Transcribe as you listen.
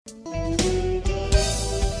The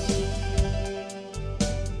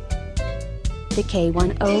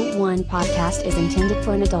K101 podcast is intended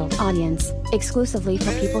for an adult audience, exclusively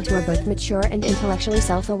for people who are both mature and intellectually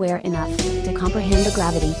self-aware enough to comprehend the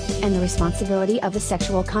gravity and the responsibility of the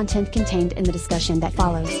sexual content contained in the discussion that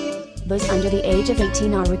follows. Those under the age of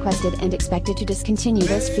 18 are requested and expected to discontinue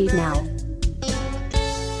this feed now.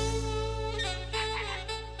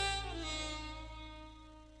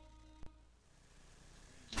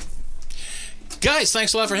 Guys,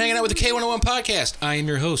 thanks a lot for hanging out with the K101 podcast. I am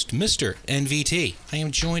your host, Mr. NVT. I am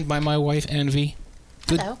joined by my wife, Envy.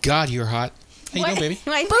 Good Hello. God, you're hot. How you doing, baby?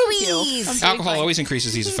 My boobies. Alcohol always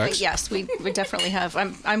increases these effects. Yes, we definitely have.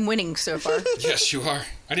 I'm winning so far. Yes, you are.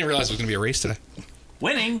 I didn't realize it was going to be a race today.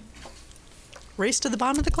 Winning. Race to the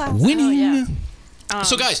bottom of the class. Winning. Oh, yeah.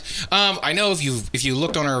 So, guys, I know if you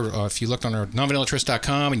looked on our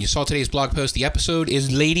nonvanillatrist.com and you saw today's blog post, the episode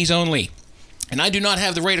is ladies only. And I do not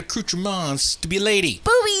have the right accoutrements to be a lady.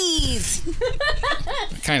 Boobies.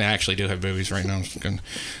 I kind of actually do have boobies right now. I'm working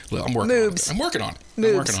Moobs. on it. I'm working on it. Moobs.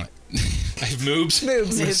 I'm working on it. I have moobs.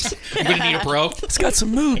 Moobs. I'm going to need a bro. It's got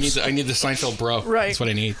some moves. I need the Seinfeld bro. Right. That's what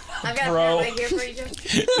I need. I've got Bro. a right here for you, Joe.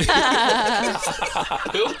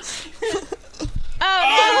 Who? Oh,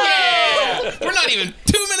 Yeah! We're not even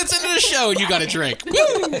 2 minutes into the show and you got a drink.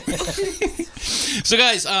 Woo! So,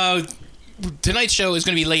 guys, tonight's show is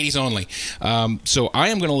going to be ladies only. So I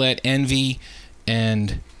am going to let Envy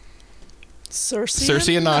and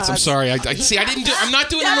Cersei and Knots. I'm sorry. I'm not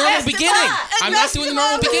doing the normal beginning. I'm not doing the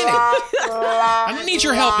normal beginning. I don't need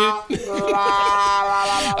your help, dude.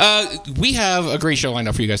 We have a great show lined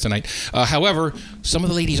up for you guys tonight. However, some of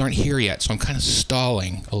the ladies aren't here yet, so I'm kind of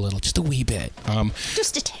stalling a little, just a wee bit.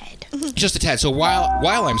 just a tad. Just a tad. So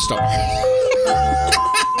while I'm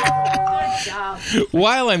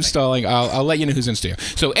stalling, I'll let you know who's in studio.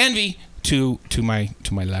 So Envy to my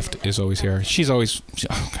left is always here. She's always.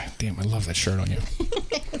 Oh God damn! I love that shirt on you.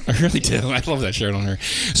 I really do. I love that shirt on her.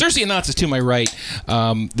 Cersei and Knots is to my right.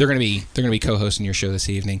 They're gonna be co-hosting your show this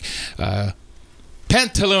evening.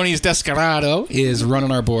 Pantalones Descarado is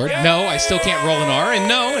running our board. No, I still can't roll an R. And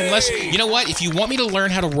no, unless you know what, if you want me to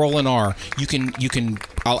learn how to roll an R, you can.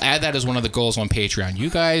 I'll add that as one of the goals on Patreon. You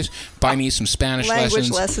guys buy me some Spanish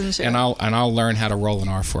lessons, yeah. and I'll learn how to roll an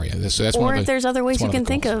R for you. So that's or one of if there's other ways you can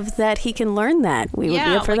think of that he can learn that, we would be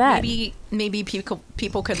up for that. Maybe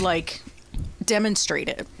people could like demonstrate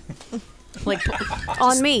it. Like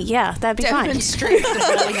on me, yeah, that'd be fine. Demonstrate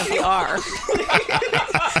the rolling of the R.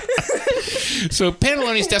 So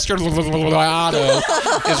Pantalones Descarado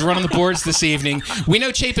is running the boards this evening. We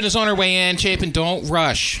know Chapin is on her way in. Chapin, don't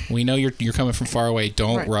rush. We know you're coming from far away.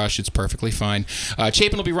 Don't rush. It's perfectly fine.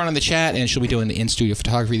 Chapin will be running the chat, and she'll be doing the in-studio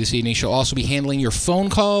photography this evening. She'll also be handling your phone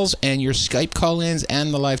calls and your Skype call-ins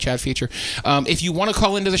and the live chat feature. If you want to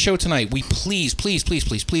call into the show tonight, we please,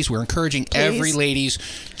 we're encouraging every ladies,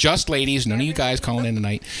 just ladies, none of you guys calling in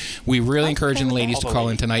tonight. We really encouraging the ladies to call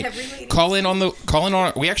in tonight. Call in on.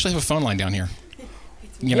 We actually have a phone line down here.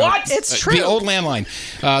 You know, what? It's true. The old landline.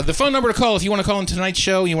 The phone number to call if you want to call in tonight's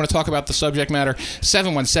show, you want to talk about the subject matter,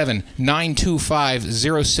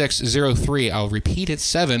 717-925-0603. I'll repeat it,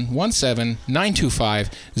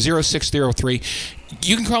 717-925-0603.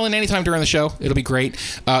 You can call in anytime during the show. It'll be great.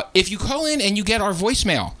 If you call in and you get our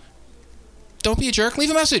voicemail, don't be a jerk.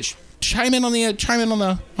 Leave a message. Chime in on the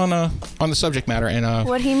subject matter and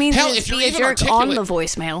what he means hell, is if you're be a even jerk articulate, on the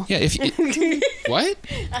voicemail. Yeah, what?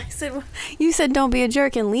 I said you said don't be a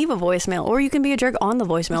jerk and leave a voicemail, or you can be a jerk on the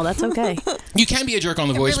voicemail. That's okay. You can be a jerk on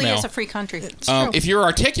the voicemail. It really is a free country. If you're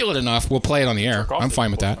articulate enough, we'll play it on the air. I'm fine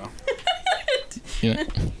with that. You know,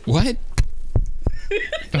 what?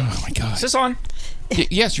 Oh my God! Is this on?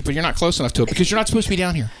 Yes, but you're not close enough to it because you're not supposed to be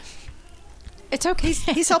down here. It's okay.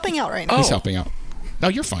 He's helping out right now. He's helping out. No,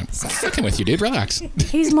 you're fine. I'm fucking with you, dude. Relax.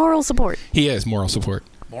 He's moral support. He is moral support.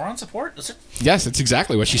 Moron support? Is it? Yes, that's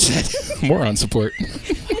exactly what she said. Moron support.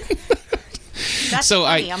 That's so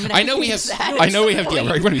funny. I know we have. Yeah,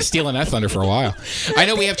 we're going to be stealing that thunder for a while. I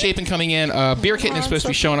know we have Chapin coming in. Beer Kitten is supposed to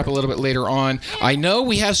be showing up a little bit later on. I know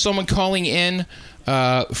we have someone calling in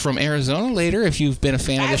from Arizona later. If you've been a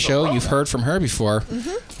fan of the show, you've heard from her before.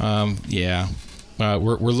 Yeah.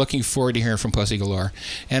 We're looking forward to hearing from Pussy Galore.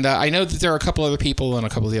 And I know that there are a couple other people on a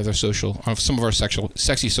couple of the other some of our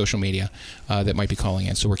sexy social media that might be calling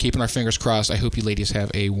in. So we're keeping our fingers crossed. I hope you ladies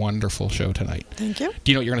have a wonderful show tonight. Thank you.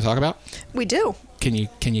 Do you know what you're going to talk about? We do. Can you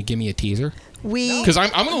give me a teaser? Because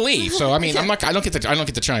I'm going to leave. So I mean, I don't get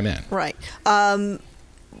to chime in. Right.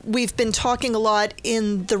 We've been talking a lot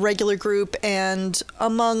in the regular group and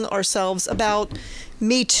among ourselves about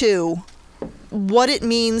Me Too what it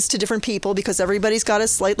means to different people, because everybody's got a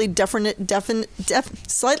slightly different definition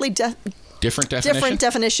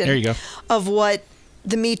There you go. of what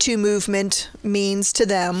the Me Too movement means to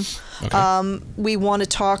them. Okay. We want to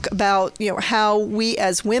talk about, how we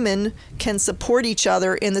as women can support each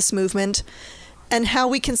other in this movement, and how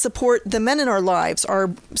we can support the men in our lives,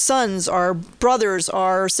 our sons, our brothers,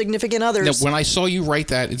 our significant others. Now, when I saw you write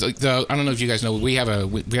that, it's like I don't know if you guys know, we have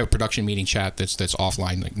a production meeting chat that's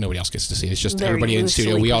offline. Like nobody else gets to see it. It's just Very everybody in the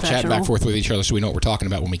studio. loosely We all chat back professional. and forth with each other, so we know what we're talking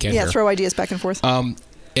about when we get Yeah, here. throw ideas back and forth.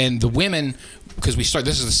 And the women, because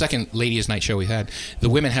this is the second Ladies' Night show we've had. The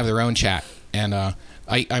women have their own chat, and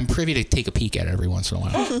I'm privy to take a peek at it every once in a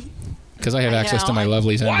while because I have access to my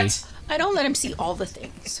lovely's envy. I don't let him see all the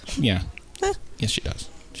things. Yeah. Yes, she does.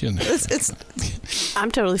 She doesn't. Have It's I'm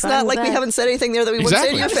totally fine not with like we that. haven't said anything there that we wouldn't say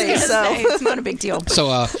to your Exactly. face. So It's not a big deal. But So,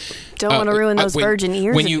 Don't want to ruin those virgin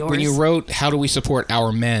ears when of you yours. when you wrote "How do we support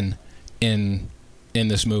our men in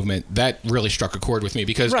this movement?" that really struck a chord with me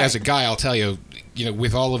because Right. as a guy, I'll tell you,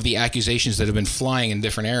 with all of the accusations that have been flying in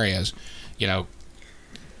different areas,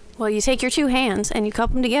 Well, you take your two hands and you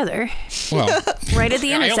cup them together well, right at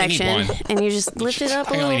the I only need intersection, one. and you just lift it up a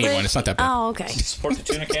I little only need bit. one. It's not that bad. Oh, okay. Support the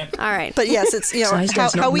tuna can. All right. but yes, it's Size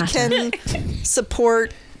does how not we matter. can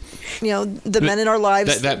support the men in our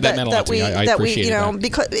lives that meant a lot to me. I that we appreciated that.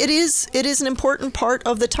 because it is an important part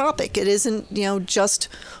of the topic. It isn't just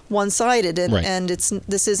one-sided, and Right. and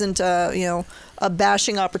this isn't a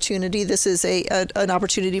bashing opportunity. This is an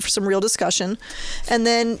opportunity for some real discussion, and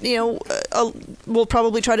then we'll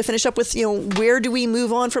probably try to finish up with where do we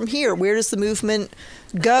move on from here? Where does the movement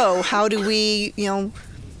go? How do we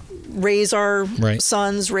raise our Right.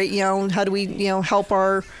 sons? How do we help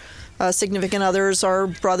our significant others, our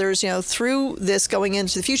brothers, through this going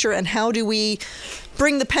into the future, and how do we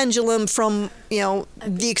bring the pendulum from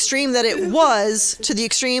the extreme that it was to the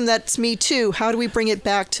extreme that's Me Too? How do we bring it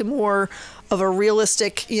back to more of a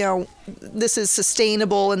realistic, this is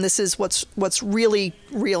sustainable and this is what's really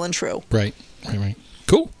real and true? Right.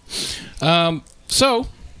 Cool. So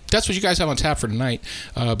that's what you guys have on tap for tonight.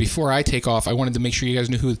 Before I take off, I wanted to make sure you guys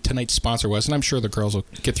knew who tonight's sponsor was, and I'm sure the girls will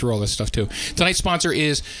get through all this stuff too. Tonight's sponsor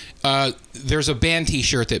is there's a band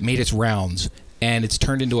T-shirt that made its rounds, and it's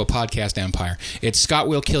turned into a podcast empire. It's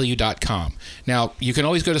ScottWillKillYou.com. Now, you can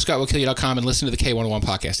always go to ScottWillKillYou.com and listen to the K101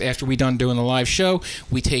 podcast. After we're done doing the live show,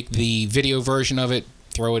 we take the video version of it,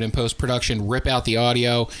 throw it in post-production, rip out the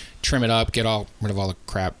audio, trim it up, get rid of all the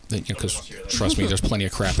crap. Because trust me, there's plenty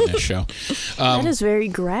of crap in this show. That is very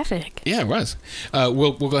graphic. Yeah, it was.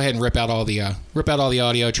 We'll go ahead and rip out all the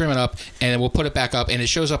audio, trim it up, and then we'll put it back up. And it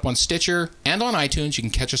shows up on Stitcher and on iTunes. You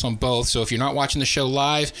can catch us on both. So if you're not watching the show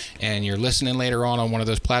live and you're listening later on one of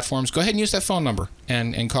those platforms, go ahead and use that phone number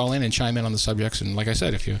and call in and chime in on the subjects. And like I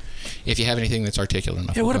said, if you have anything that's articulate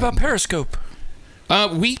enough, Yeah, what about Periscope?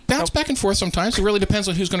 we bounce back and forth sometimes. It really depends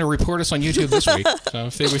on who's going to report us on YouTube this week. So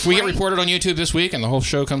if we get reported on YouTube this week and the whole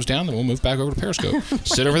show comes down, then we'll move back over to Periscope.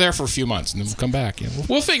 Sit over there for a few months, and then we'll come back.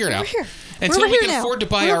 We'll figure it out. here. Until We're we here can now. afford to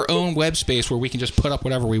buy our own web space where we can just put up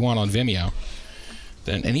whatever we want on Vimeo.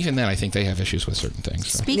 And even then, I think they have issues with certain things.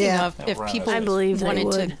 So. Speaking Yeah. of, if people I believe they wanted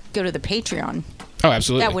would. to go to the Patreon, Oh,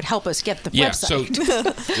 absolutely. that would help us get the Yeah, website.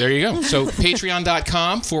 so there you go. So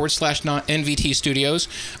patreon.com/NVT Studios.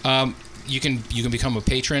 You can become a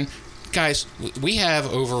patron. Guys, we have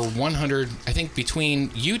over 100, I think, between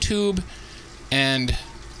YouTube and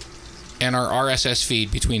our RSS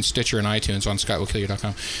feed between Stitcher and iTunes on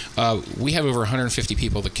ScottWillKillYou.com. We have over 150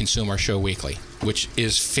 people that consume our show weekly, which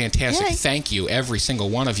is fantastic. Yay. Thank you, every single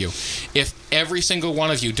one of you. If every single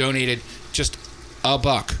one of you donated just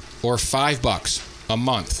 $1 or $5 a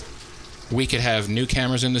month, we could have new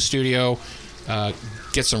cameras in the studio,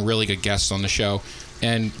 get some really good guests on the show.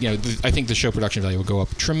 And, I think the show production value will go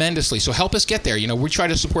up tremendously. So help us get there. We try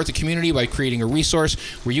to support the community by creating a resource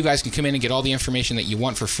where you guys can come in and get all the information that you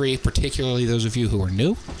want for free, particularly those of you who are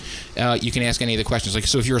new. You can ask any of the questions.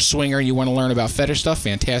 So if you're a swinger and you want to learn about fetish stuff,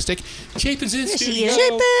 fantastic. Chapin's in studio.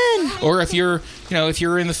 Chapin! Or if you're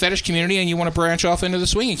in the fetish community and you want to branch off into the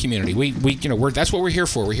swinging community, that's what we're here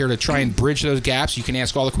for. We're here to try and bridge those gaps. You can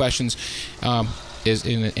ask all the questions is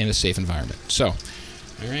in a safe environment. So,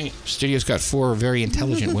 all right, studio's got 4 very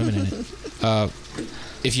intelligent women in it.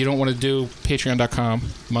 If you don't want to do patreon.com,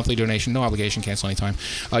 monthly donation, no obligation, cancel anytime.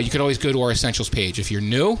 You could always go to our Essentials page. If you're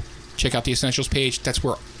new, check out the Essentials page. That's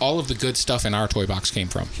where all of the good stuff in our toy box came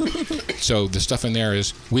from. So the stuff in there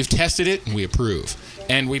is, we've tested it and we approve.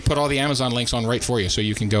 And we put all the Amazon links on right for you, so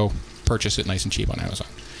you can go purchase it nice and cheap on Amazon.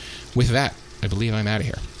 With that, I believe I'm out of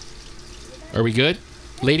here. Are we good?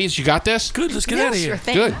 Ladies, you got this? Good, let's get Yeah, out of sure here.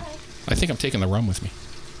 thing. Good. I think I'm taking the rum with me.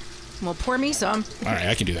 Well, pour me some. All right,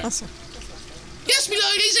 I can do that. Awesome. Yes, me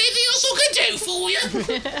lord, is anything else I can do for you?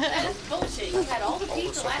 That's bullshit. You had all the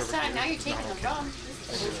pizza last time. Now you're taking the rum.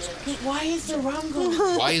 Why is the rum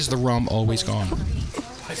gone? Why is the rum always gone?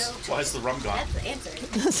 Why is the rum gone? That's the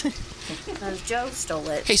answer. Because Joe stole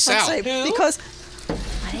it Hey, Sal, Say, because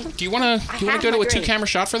do you want to have go to my a drink. 2-camera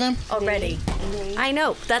shot for them? already. I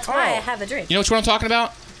know. That's why I have a drink. You know what I'm talking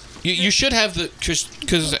about? You should have the,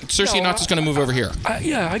 because Cersei Knox is going to move over here.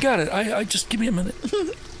 Yeah, I got it. I just give me a minute.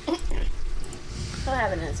 I'll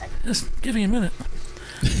have it in a second. Just give me a minute.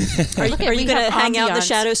 are you we going to have hang out in the ambiance.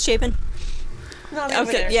 shadows, Chapin?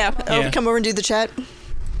 Okay, yeah. Yeah. Come over and do the chat.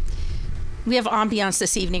 We have ambiance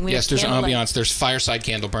this evening. We Yes, have there's candlelight. ambiance. There's fireside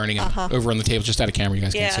candle burning over on the table, just out of camera. You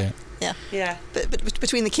guys can't see it. Yeah. Yeah. But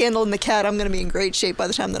between the candle and the cat, I'm going to be in great shape by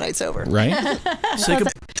the time the night's over. Right? Say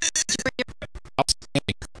goodbye.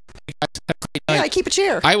 Yeah, I keep a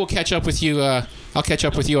chair. I will catch up with you. I'll catch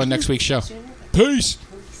up with you on next week's show. Peace.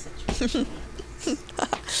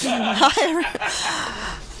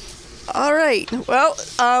 All right. Well,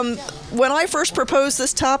 when I first proposed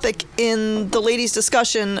this topic in the ladies'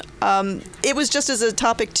 discussion, it was just as a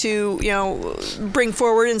topic to, bring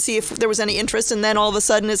forward and see if there was any interest. And then all of a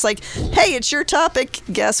sudden it's like, hey, it's your topic.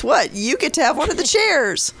 Guess what? You get to have one of the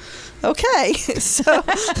chairs. Okay. So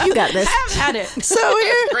You got this. Had it. so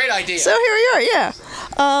here, Great idea. so here we are. Yeah.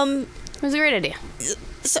 It was a great idea.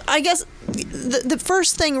 So I guess the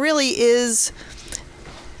first thing really is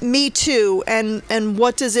Me Too, and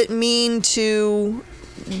what does it mean to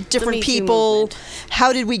different Me Too people? movement.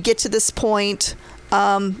 How did we get to this point?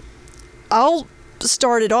 I'll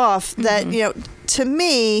start it off that, to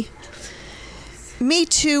me, Me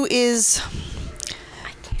Too is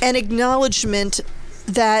an acknowledgement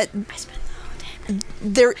that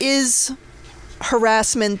there is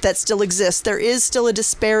harassment that still exists. There is still a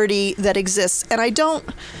disparity that exists. And I don't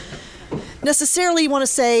necessarily want to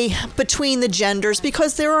say between the genders,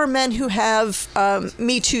 because there are men who have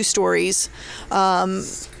Me Too stories.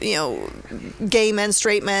 Gay men,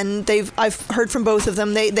 straight men. I've heard from both of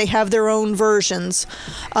them. They have their own versions.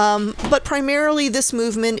 But primarily this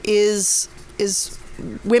movement is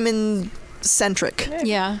women centric.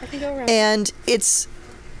 Yeah. And it's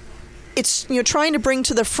trying to bring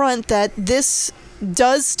to the front that this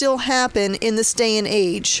does still happen in this day and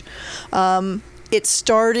age. It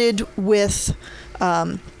started with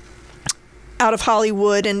out of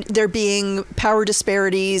Hollywood and there being power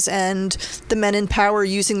disparities and the men in power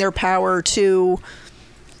using their power to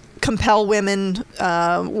compel women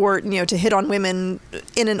or to hit on women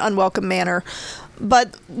in an unwelcome manner.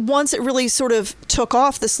 But once it really sort of took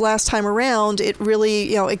off this last time around, it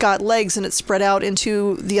really, it got legs and it spread out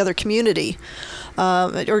into the other community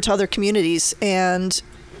or to other communities. And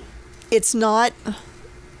it's not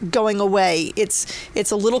going away.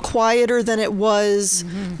 It's a little quieter than it was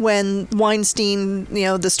when Weinstein,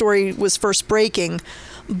 the story was first breaking.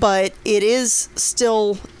 But it is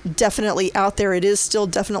still definitely out there. It is still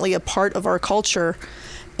definitely a part of our culture.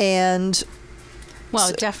 And Well,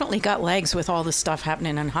 it definitely got legs with all the stuff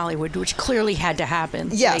happening in Hollywood, which clearly had to happen.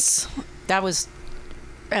 yes. That was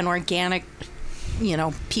an organic,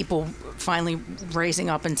 people finally raising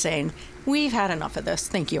up and saying, we've had enough of this.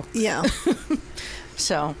 Thank you. Yeah.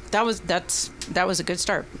 So that was a good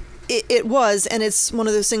start. It was, and it's one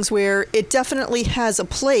of those things where it definitely has a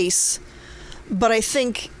place, but I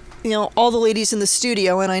think, all the ladies in the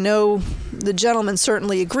studio, and I know the gentlemen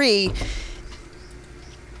certainly agree,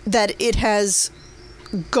 that it has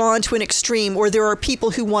gone to an extreme, or there are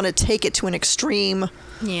people who want to take it to an extreme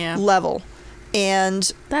level. And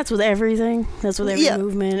That's with everything. That's with every Yeah.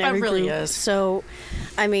 movement, It every really group. is. So,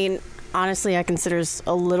 I mean, honestly, I consider us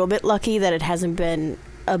a little bit lucky that it hasn't been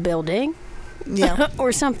a building yeah,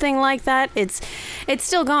 or something like that. It's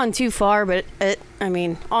still gone too far, but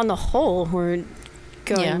on the whole, we're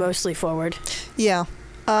going mostly forward. yeah.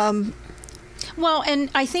 Well, and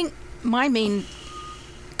I think my main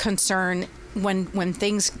concern when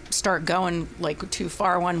things start going like too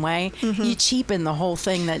far one way, you cheapen the whole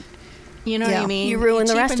thing. That what Yeah. I mean. You ruin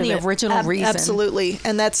the rest cheapen of the it. original reason. Absolutely,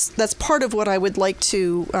 and that's part of what I would like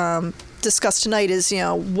to discuss tonight. Is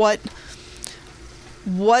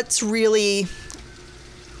what's really,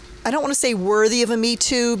 I don't want to say worthy of a Me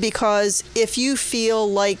Too, because if you feel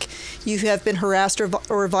like you have been harassed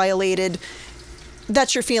or violated,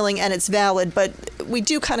 that's your feeling and it's valid. But we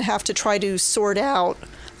do kind of have to try to sort out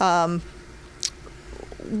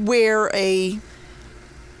where a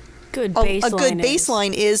Good a baseline. good is.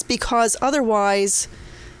 baseline is, because otherwise,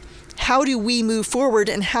 how do we move forward,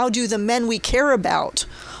 and how do the men we care about,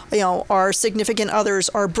 our significant others,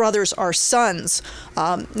 our brothers, our sons?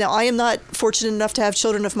 Now, I am not fortunate enough to have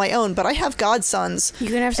children of my own, but I have godsons. You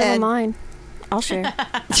can have some of And- mine. I'll share.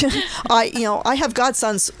 I have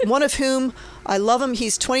godsons, one of whom I love him.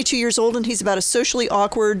 He's 22 years old and he's about as socially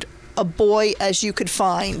awkward a boy as you could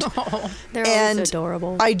find. They're and always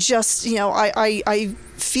adorable. I just, I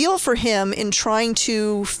feel for him in trying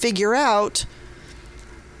to figure out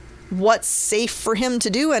what's safe for him to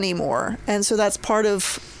do anymore. And so that's part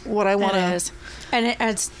of what I want to. And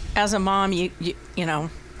as a mom, you know,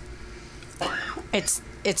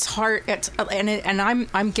 it's hard. And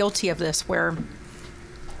I'm guilty of this, where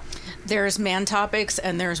there's man topics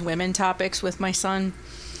and there's women topics with my son.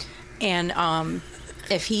 And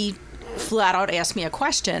if he flat out asks me a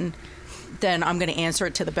question, then I'm going to answer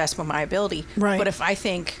it to the best of my ability. Right. But if I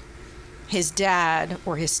think his dad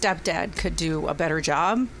or his stepdad could do a better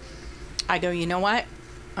job, I go, you know what?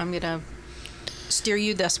 I'm going to steer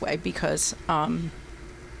you this way because, but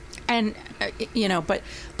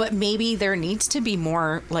maybe there needs to be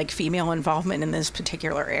more like female involvement in this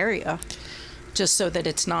particular area, just so that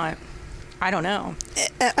it's not, I don't know.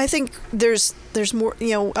 I think there's more,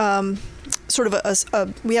 sort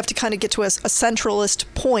of we have to kind of get to a centralist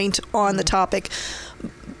point on the topic,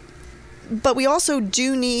 but we also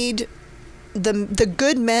do need the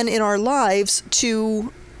good men in our lives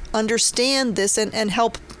to understand this and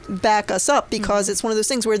help back us up, because it's one of those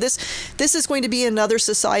things where this is going to be another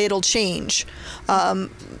societal change.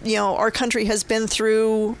 Our country has been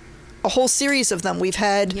through a whole series of them. We've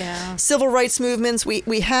had civil rights movements.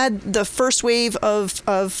 We had the first wave of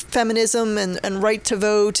feminism and right to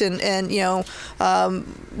vote and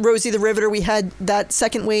Rosie the Riveter. We had that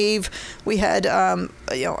second wave. We had a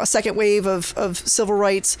second wave of civil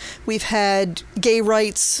rights. We've had gay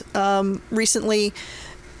rights recently,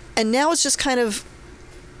 and now it's just kind of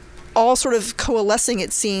all sort of coalescing,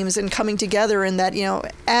 it seems, and coming together in that,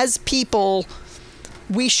 as people,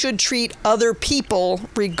 we should treat other people,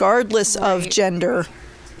 regardless of gender,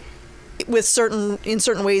 in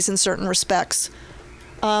certain ways, in certain respects.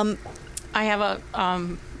 I have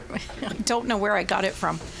I don't know where I got it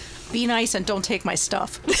from. Be nice and don't take my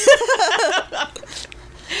stuff.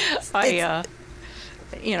 That's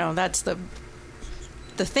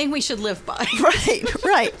the thing we should live by.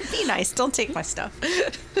 Right. Be nice, don't take my stuff.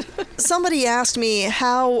 Somebody asked me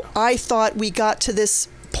how I thought we got to this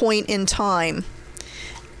point in time.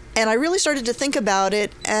 And I really started to think about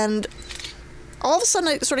it, and all of a sudden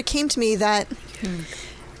it sort of came to me that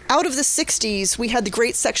out of the 60s, we had the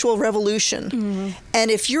Great Sexual Revolution. Mm-hmm.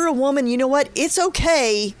 And if you're a woman, you know what? It's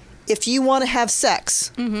okay if you want to have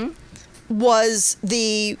sex, was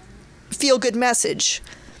the feel-good message.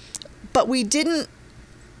 But we didn't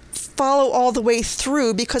follow all the way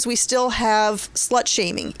through because we still have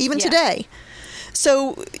slut-shaming, even today.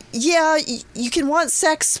 So, you can want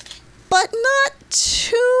sex, but not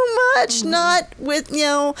too much, not with,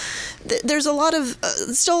 there's a lot of,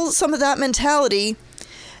 still some of that mentality.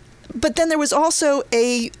 But then there was also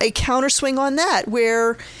a counterswing on that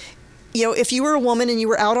where, if you were a woman and you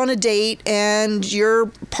were out on a date and your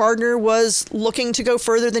partner was looking to go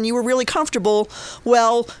further than you were really comfortable,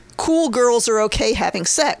 well, cool girls are okay having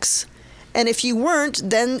sex. And if you weren't,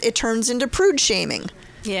 then it turns into prude shaming.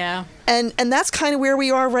 Yeah. And that's kind of where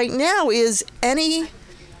we are right now, is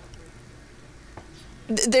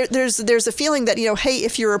there's a feeling that, hey,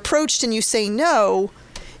 if you're approached and you say no,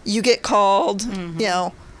 you get called,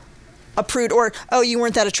 a prude, or, oh, you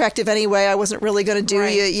weren't that attractive anyway, I wasn't really going to do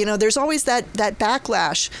you. There's always that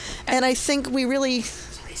backlash. And I think we really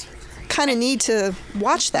kind of need to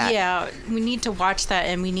watch that. Yeah, we need to watch that,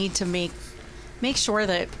 and we need to make sure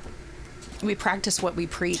that we practice what we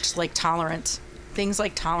preach, like tolerance. Things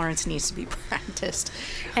like tolerance needs to be practiced.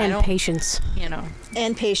 And patience.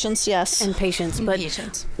 And patience, yes. And patience. But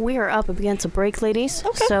patience. We are up against a break, ladies.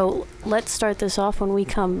 Okay. So let's start this off when we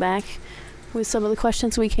come back with some of the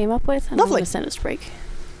questions we came up with. And Lovely. I'm going to send us a break.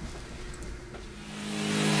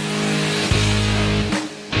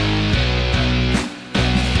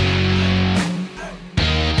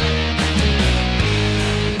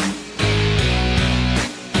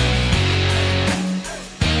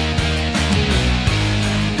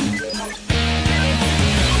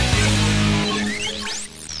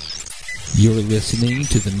 You're listening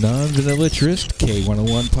to the Non-Vanilliturist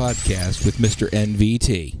K101 podcast with Mr.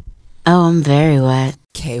 NVT. Oh, I'm very wet.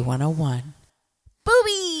 K101.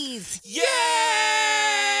 Boobies! Yay!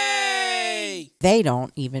 They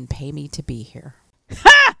don't even pay me to be here.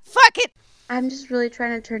 Ha! Fuck it! I'm just really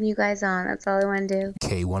trying to turn you guys on. That's all I want to do.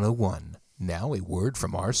 K101. Now a word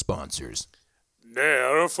from our sponsors.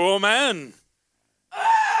 They're for men.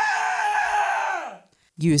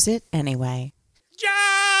 Use it anyway.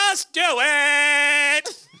 Just do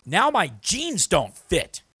it! Now my jeans don't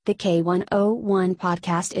fit. The K101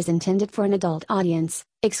 podcast is intended for an adult audience,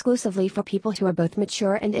 exclusively for people who are both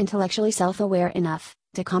mature and intellectually self-aware enough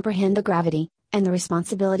to comprehend the gravity and the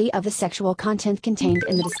responsibility of the sexual content contained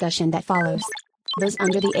in the discussion that follows. Those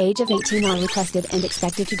under the age of 18 are requested and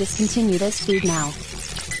expected to discontinue this feed now.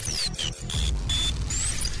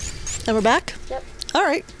 And we're back? Yep. All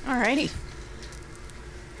right. Alrighty.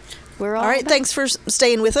 We're all right. back. Thanks for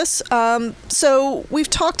staying with us. So we've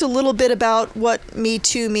talked a little bit about what Me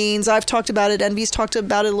Too means. I've talked about it. Envy's talked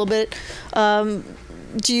about it a little bit.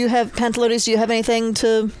 Do you have, Pantalones, do you have anything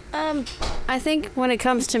to... I think when it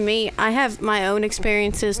comes to me, I have my own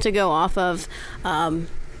experiences to go off of.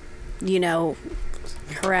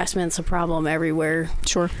 Harassment's a problem everywhere.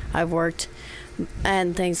 Sure. I've worked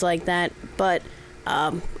and things like that. But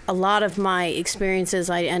a lot of my experiences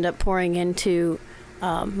I end up pouring into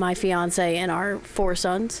my fiance and our 4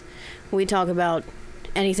 sons. We talk about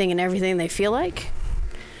anything and everything they feel like.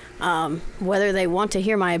 Whether they want to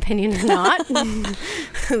hear my opinion or not,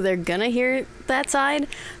 they're gonna hear that side,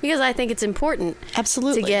 because I think it's important.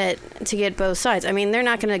 Absolutely. To get both sides. I mean, they're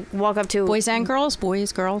not gonna walk up to Boys and girls?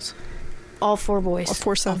 Boys, girls? all 4 boys. All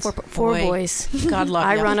 4 sons. Four boys. God love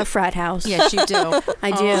I you. run a frat house. Yes, you do. I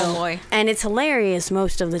do. Oh, boy. And it's hilarious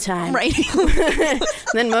most of the time. Right.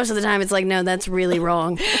 Then most of the time it's like, no, that's really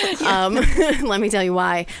wrong. Let me tell you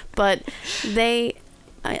why. But they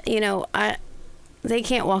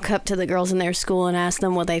can't walk up to the girls in their school and ask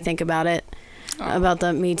them what they think about it, about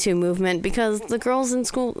the Me Too movement, because the girls in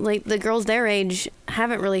school, like the girls their age,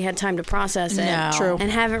 haven't really had time to process it. No. True. And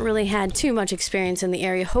haven't really had too much experience in the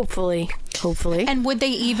area, hopefully. And would they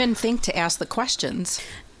even think to ask the questions?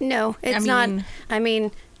 No, it's not. I mean,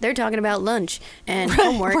 they're talking about lunch and Right,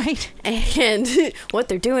 homework right. and what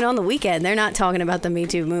they're doing on the weekend. They're not talking about the Me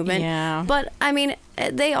Too movement. Yeah. But I mean,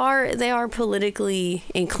 they are politically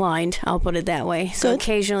inclined. I'll put it that way. So Good.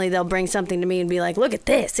 occasionally they'll bring something to me and be like, "Look at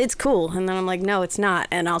this, it's cool," and then I'm like, "No, it's not,"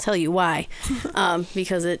 and I'll tell you why,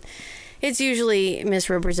 because it's usually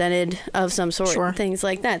misrepresented of some sort, Sure. things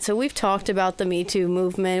like that. So we've talked about the Me Too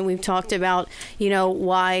movement. We've talked about,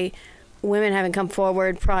 why women haven't come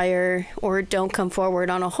forward prior or don't come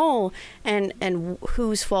forward on a whole, and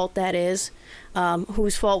whose fault that is,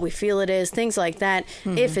 whose fault we feel it is, things like that.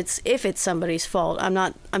 If it's somebody's fault, I'm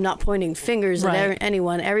not pointing fingers at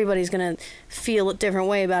anyone. Everybody's gonna feel a different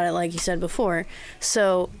way about it, like you said before.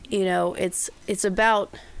 So it's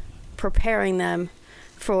about preparing them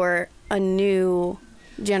for a new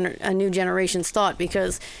generation's thought,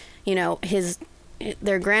 because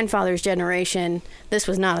their grandfather's generation, this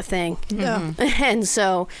was not a thing. Yeah. And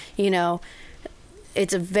so,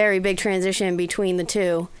 it's a very big transition between the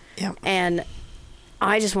two. Yeah. And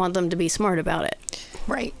I just want them to be smart about it.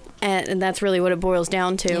 Right. And that's really what it boils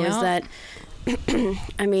down to, is Yeah. that,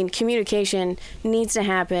 I mean, communication needs to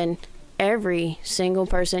happen. Every single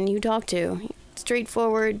person you talk to,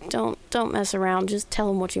 straightforward, don't mess around, just tell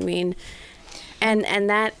them what you mean. And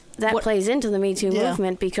that plays into the Me Too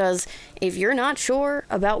movement, because if you're not sure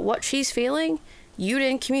about what she's feeling, you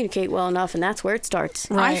didn't communicate well enough, and that's where it starts.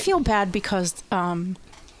 I feel bad because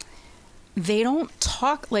they don't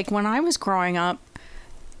talk. Like when I was growing up,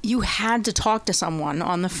 you had to talk to someone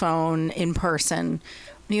on the phone, in person.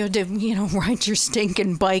 You had to, ride your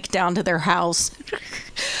stinking bike down to their house.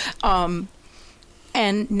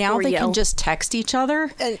 And now Or they yell. can just text each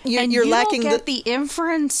other, And and you're you lacking don't get the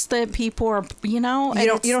inference that people are, you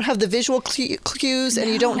don't have the visual cues, and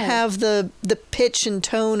you don't No. have the pitch and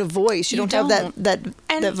tone of voice. You don't have that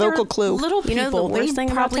And vocal they're clue. Little people, The worst they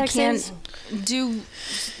thing about probably text can't is, do,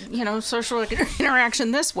 social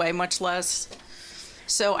interaction this way, much less.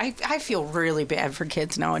 So I feel really bad for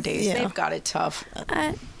kids nowadays. Yeah. They've got it tough.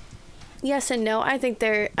 yes and no. I think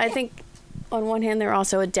on one hand, they're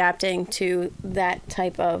also adapting to that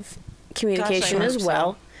type of communication hope as so.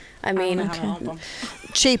 well. I mean, I don't know how to help 'em.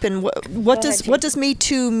 Chapin, what ahead, does Me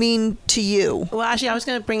Too mean to you? Well, actually, I was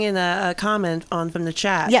going to bring in a comment from the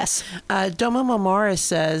chat. Yes. Domo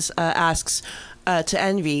Morris asks to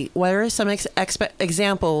Envy, what are some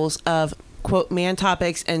examples of, quote, man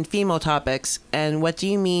topics and female topics, and what do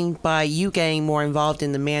you mean by you getting more involved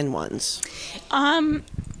in the man ones?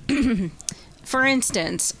 For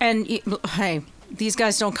instance, and hey, these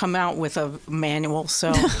guys don't come out with a manual,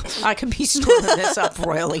 so I could be screwing this up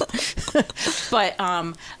royally. But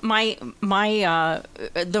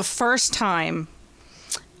the first time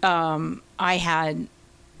I had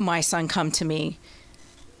my son come to me,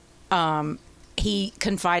 he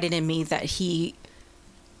confided in me that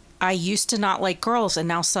I used to not like girls, and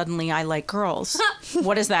now suddenly I like girls.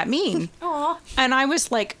 What does that mean? Aw. And I was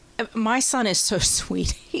like, my son is so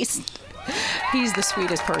sweet. He's the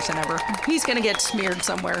sweetest person ever. He's gonna get smeared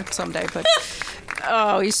somewhere someday, but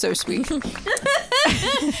oh, he's so sweet.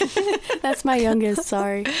 That's my youngest.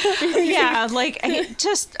 Sorry. Yeah, like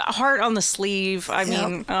just a heart on the sleeve. I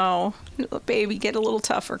mean, oh, baby, get a little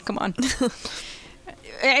tougher. Come on.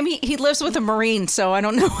 I mean, he lives with a Marine, so I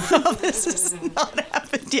don't know how this has not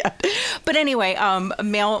happened yet. But anyway,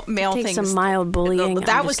 male Take things. some mild bullying.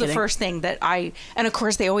 That was the first thing that and of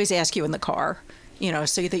course they always ask you in the car, you know,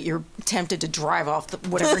 so that you're tempted to drive off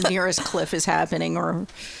whatever nearest cliff is happening, or,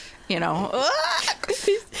 you know.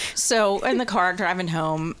 So in the car driving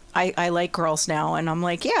home, I like girls now, and I'm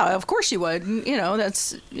like, yeah, of course you would. You know,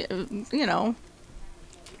 that's, you know,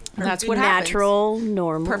 that's what natural, happens.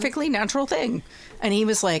 normal, perfectly natural thing. And he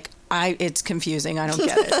was like, it's confusing. I don't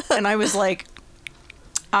get it. And I was like,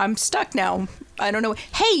 I'm stuck now. I don't know.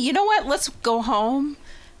 Hey, you know what? Let's go home,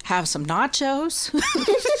 have some nachos.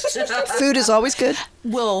 Food is always good.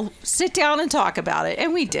 We'll sit down and talk about it.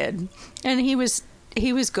 And we did. And he was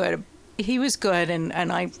good. He was good,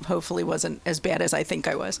 and I hopefully wasn't as bad as I think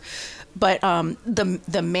I was. But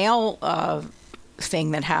the male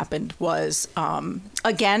thing that happened was,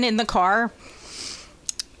 again, in the car,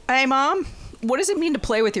 hey, Mom, what does it mean to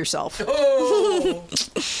play with yourself? Oh,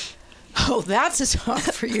 that's a talk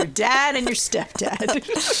for your dad and your stepdad.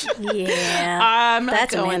 Yeah. I'm not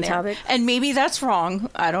that's going a man there. topic. And maybe that's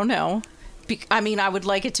wrong. I don't know. I mean, I would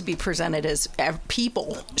like it to be presented as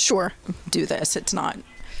people do this. It's not.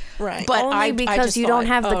 Right. But Only I because just you thought, don't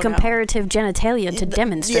have the oh, comparative genitalia to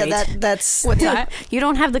demonstrate. Yeah, that's What's that? You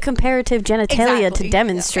don't have the comparative genitalia Exactly. to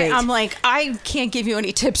demonstrate. I'm like, I can't give you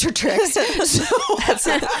any tips or tricks. So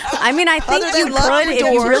I mean, I think Other you than lock could your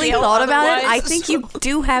if you door. really thought about it. I Otherwise- think you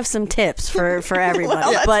do have some tips for everybody.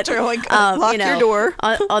 Well, but that's true. Lock you know, your door.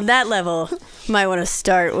 on that level, might want to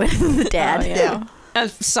start with the dad. Oh, yeah.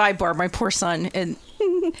 Sidebar: my poor son in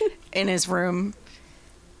his room.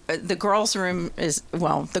 The girls' room is,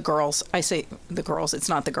 well, the girls. I say the girls. It's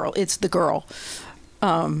not the girl. It's the girl.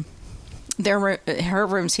 Her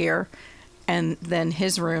room's here, and then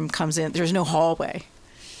his room comes in. There's no hallway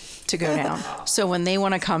to go down. So when they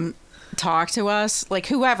want to come talk to us, like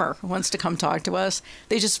whoever wants to come talk to us,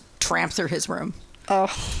 they just tramp through his room.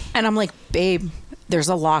 Oh. And I'm like, babe, there's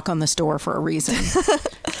a lock on this door for a reason.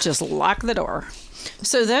 Just lock the door.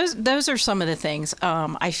 So those are some of the things.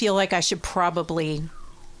 I feel like I should probably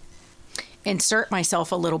insert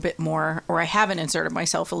myself a little bit more, or I haven't inserted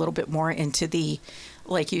myself a little bit more into the,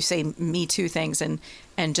 like you say, Me Too things, and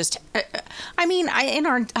just, I mean,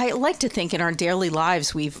 I like to think in our daily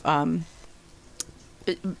lives we've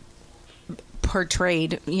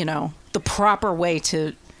portrayed, you know, the proper way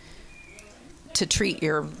to treat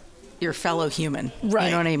your fellow human. Right.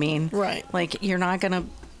 You know what I mean? Right. Like, you're not gonna,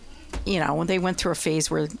 you know, when they went through a phase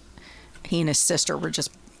where he and his sister were just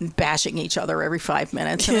bashing each other every 5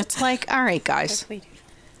 minutes, and it's like, all right, guys,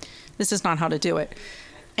 this is not how to do it.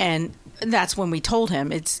 And that's when we told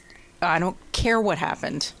him, I don't care what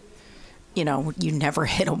happened, you know, you never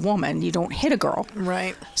hit a woman, you don't hit a girl.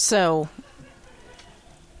 Right. So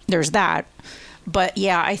there's that. But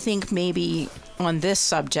yeah, I think maybe on this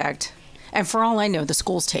subject, and for all I know, the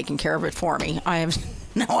school's taking care of it for me. I have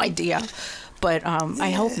no idea. But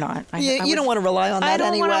I hope not. You don't want to rely on that anyway. I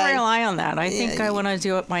don't want to rely on that. I think I want to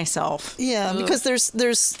do it myself. Yeah, because there's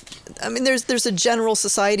a general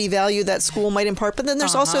society value that school might impart, but then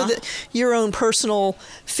there's also your own personal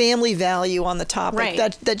family value on the topic,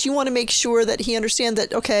 right, that you want to make sure that he understands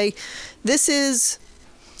that, okay, this is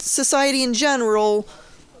society in general,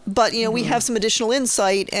 but, you know, we have some additional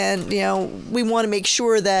insight, and, you know, we want to make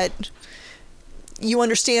sure that you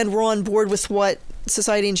understand we're on board with what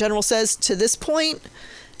society in general says to this point,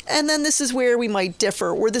 and then this is where we might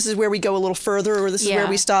differ, or this is where we go a little further, or this is where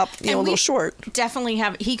we stop, a little short. Definitely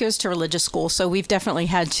he goes to religious school, so we've definitely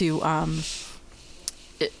had to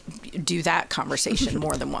do that conversation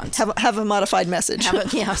more than once. Have a modified message.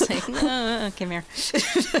 I'll say, come here.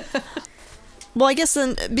 Well, I guess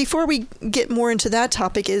then before we get more into that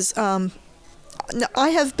topic is, I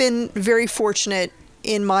have been very fortunate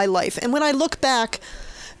in my life, and when I look back,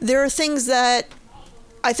 there are things that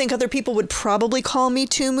I think other people would probably call Me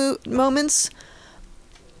Too moments.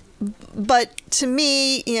 But to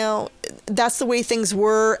me, you know, that's the way things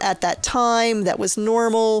were at that time. That was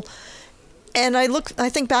normal. And I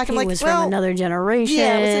think back, and I'm like, was from another generation.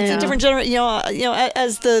 Yeah, it was a different generation. You know,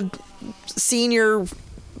 as the senior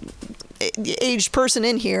aged person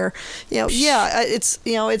in here, you know, yeah,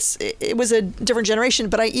 it was a different generation.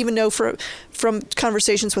 But I even know from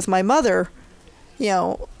conversations with my mother, you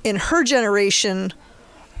know, in her generation,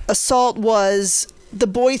 assault was the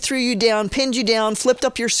boy threw you down, pinned you down, flipped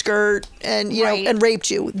up your skirt, and you know, and raped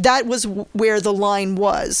you. That was where the line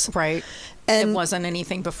was. Right. And it wasn't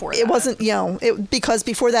anything before that. It wasn't, you know, because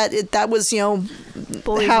before that, that was, you know,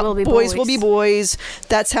 boys will be boys.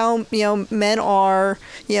 That's how, you know, men are.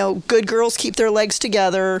 You know, good girls keep their legs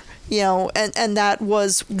together. You know, and that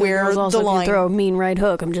was where also the line. throw a mean right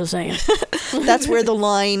hook. I'm just saying. That's where the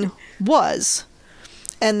line was.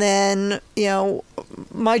 And then, you know,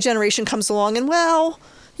 my generation comes along and, well,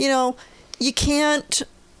 you know, you can't,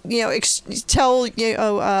 you know, tell, you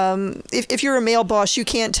know, if you're a male boss, you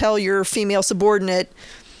can't tell your female subordinate,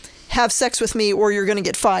 have sex with me or you're going to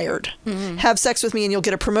get fired. Mm-hmm. Have sex with me and you'll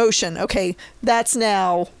get a promotion. Okay, that's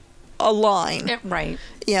now a line. Right.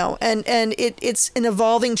 You know, and it's an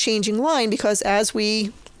evolving, changing line because as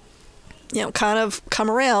we, you know, kind of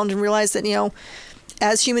come around and realize that, you know,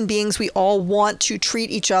 as human beings, we all want to treat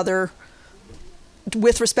each other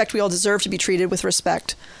with respect. We all deserve to be treated with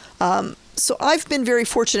respect. So I've been very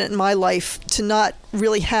fortunate in my life to not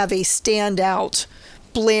really have a standout,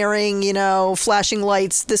 blaring, you know, flashing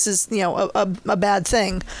lights. This is, you know, a bad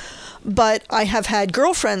thing. But I have had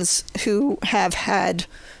girlfriends who have had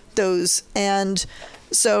those. And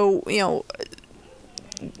so, you know,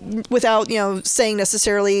 without, you know, saying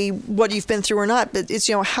necessarily what you've been through or not, but it's,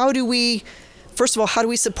 you know, first of all, how do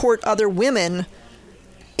we support other women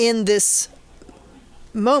in this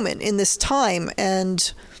moment, in this time?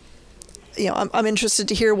 And, you know, I'm interested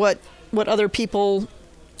to hear what other people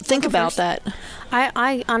think about that.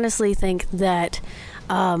 I honestly think that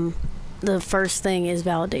the first thing is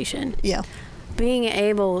validation. Yeah. Being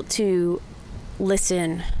able to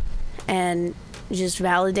listen and just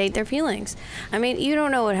validate their feelings. I mean, you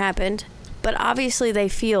don't know what happened, but obviously they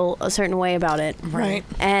feel a certain way about it. Right.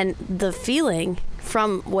 And the feeling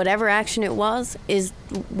from whatever action it was is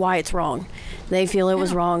why it's wrong. They feel it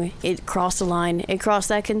was wrong. It crossed the line. It crossed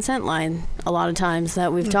that consent line a lot of times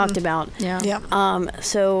that we've talked about. Yeah.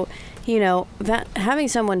 So, you know, having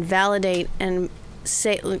someone validate and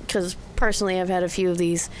say, because personally I've had a few of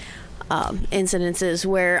these incidences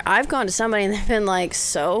where I've gone to somebody and they've been like,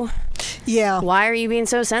 so... Yeah. Why are you being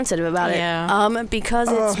so sensitive about it? Because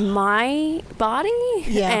it's my body,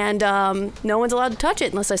 and no one's allowed to touch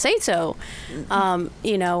it unless I say so.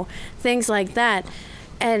 You know, things like that,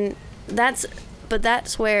 and that's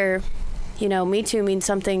where, you know, Me Too means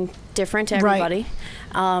something different to everybody.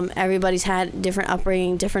 Right. Everybody's had different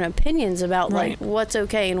upbringing, different opinions about like what's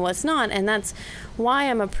okay and what's not, and that's why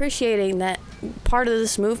I'm appreciating that part of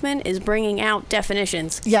this movement is bringing out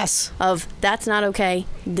definitions. Yes. Of that's not okay,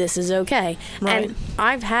 this is okay. Right. And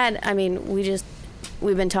I've had, I mean,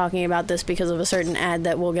 we've been talking about this because of a certain ad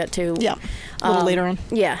that we'll get to. Yeah. A little later on.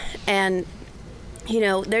 Yeah. And you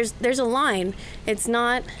know, there's a line. It's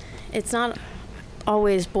not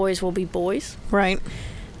always boys will be boys. Right.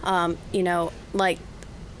 You know, like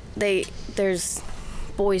there's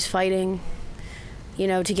boys fighting, you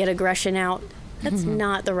know, to get aggression out. That's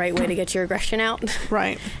not the right way to get your aggression out.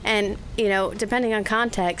 Right. And, you know, depending on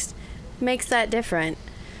context, makes that different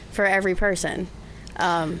for every person.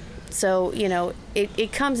 So, you know,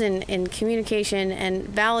 it comes in communication and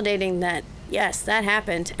validating that, yes, that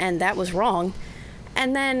happened and that was wrong.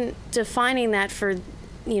 And then defining that for,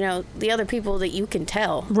 you know, the other people that you can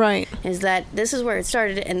tell. Right. Is that this is where it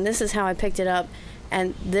started and this is how I picked it up.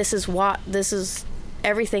 And this is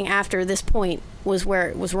everything after this point was where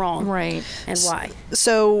it was wrong. Right. And why.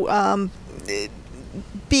 So,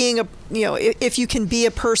 being if you can be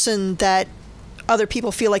a person that other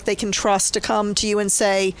people feel like they can trust to come to you and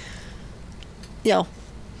say, you know,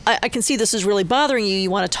 I can see this is really bothering you. You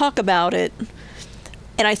want to talk about it.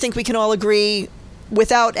 And I think we can all agree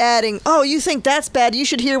without adding, oh, you think that's bad, you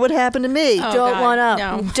should hear what happened to me. Oh, don't one up.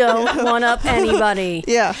 No. Don't one up anybody.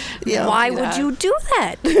 Yeah. Why would you do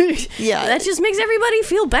that? Yeah. That just makes everybody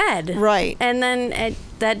feel bad. Right. And then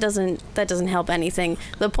that doesn't help anything.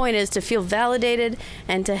 The point is to feel validated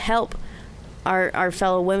and to help our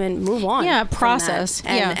fellow women move on. Yeah, process.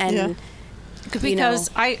 And because you know,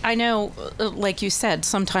 I know, like you said,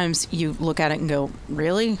 sometimes you look at it and go,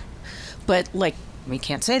 really? But like, we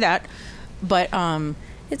can't say that. But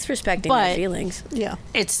it's respecting their feelings. Yeah.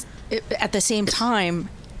 At the same time,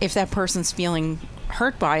 if that person's feeling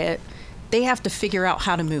hurt by it, they have to figure out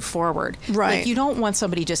how to move forward. Right. Like, you don't want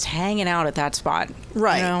somebody just hanging out at that spot.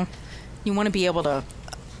 Right. You know? You want to be able to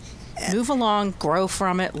move along, grow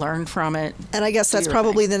from it, learn from it. And I guess that's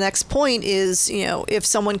probably the next point is, you know, if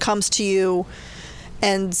someone comes to you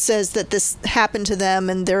and says that this happened to them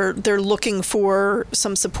and they're looking for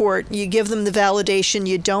some support, you give them the validation,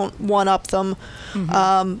 you don't one-up them.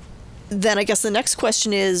 Then I guess the next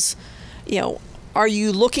question is, you know, are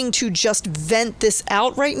you looking to just vent this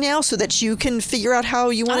out right now so that you can figure out how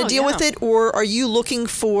you want to deal with it? Or are you looking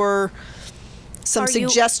for some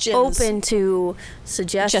suggestions? Are you open to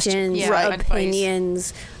suggestions, Right.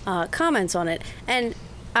 opinions, comments on it? And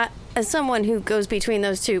as someone who goes between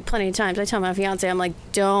those two plenty of times, I tell my fiance, I'm like,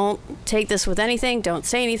 don't take this with anything. Don't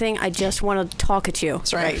say anything. I just want to talk at you.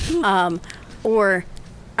 That's right. Or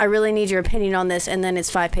I really need your opinion on this, and then it's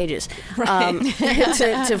 5 pages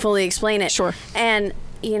to fully explain it. Sure. And,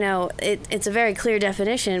 you know, it's a very clear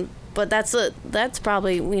definition, but that's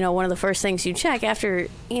probably, you know, one of the first things you check after,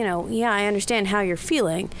 you know, yeah, I understand how you're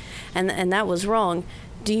feeling, and that was wrong.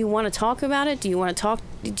 Do you want to talk about it? Do you want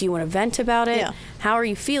to vent about it? Yeah. How are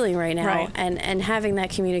you feeling right now? Right. And having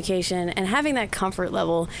that communication and having that comfort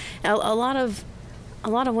level. A lot of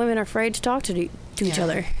women are afraid to talk to each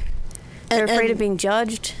other. They're afraid of being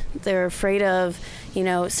judged. They're afraid of, you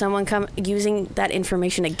know, someone using that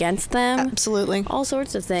information against them. Absolutely. All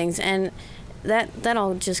sorts of things. And that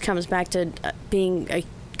all just comes back to being a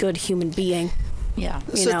good human being. Yeah.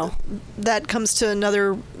 You know. That comes to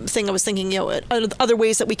another thing I was thinking, you know, other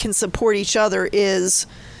ways that we can support each other is,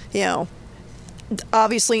 you know,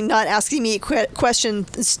 obviously not asking me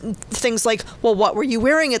questions, things like, well, what were you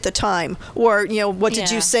wearing at the time? Or, you know, what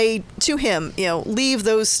did you say to him? You know, leave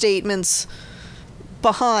those statements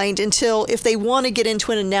behind until if they want to get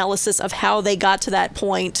into an analysis of how they got to that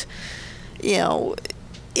point, you know,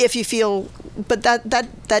 if you feel, but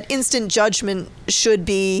that instant judgment should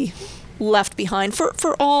be left behind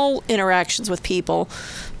for all interactions with people.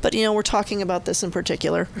 But, you know, we're talking about this in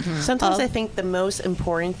particular. Mm-hmm. Sometimes I think the most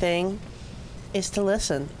important thing is to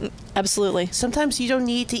listen. Absolutely. Sometimes you don't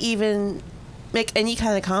need to even make any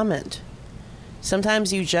kind of comment.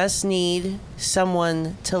 Sometimes you just need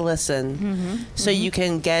someone to listen so you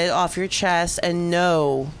can get it off your chest and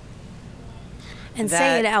know. And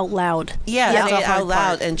say it out loud. Yeah, say it out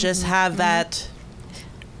loud and just have that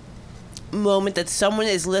moment that someone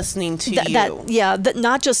is listening to you. That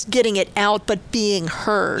not just getting it out, but being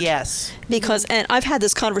heard. Yes. Because, and I've had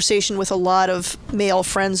this conversation with a lot of male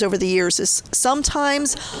friends over the years, is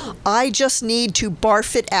sometimes I just need to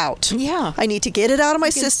barf it out. Yeah. I need to get it out of my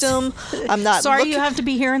system. I'm not sorry you have to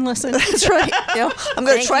be here and listen. That's right. You know, I'm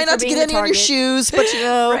going to try not to get any on your shoes, but, you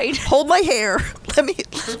know, hold my hair. Let me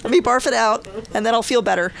barf it out, and then I'll feel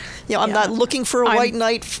better. You know, I'm not looking for a white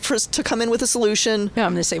knight to come in with a solution. No,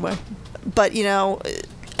 I'm the same way. But, you know,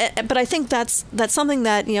 but I think that's something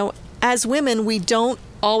that, you know, as women, we don't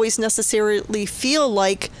always necessarily feel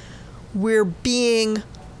like we're being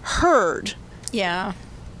heard. Yeah.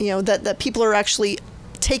 You know, that people are actually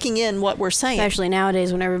taking in what we're saying. Especially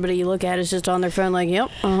nowadays when everybody you look at is just on their phone like,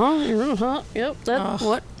 yep, yep,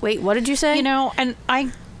 what? Wait, what did you say? You know, and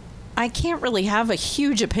I can't really have a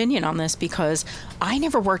huge opinion on this because I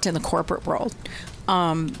never worked in the corporate world.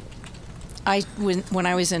 When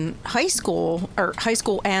I was in high school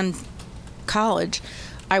and college,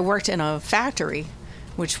 I worked in a factory,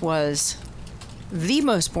 which was the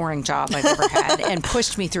most boring job I've ever had, and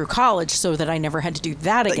pushed me through college so that I never had to do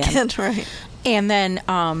that again. Right. And then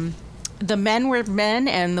the men were men,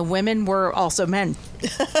 and the women were also men.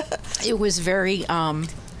 It was very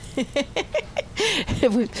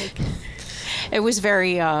it was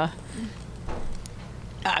very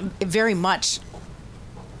very much,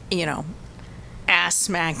 you know, ass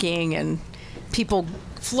smacking and people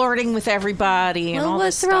flirting with everybody and all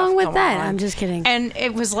this stuff. What's wrong with going that? on. I'm just kidding. And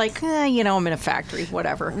it was like, you know, I'm in a factory,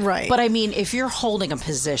 whatever. Right. But I mean, if you're holding a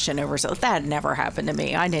position over something, that never happened to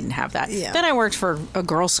me. I didn't have that. Yeah. Then I worked for a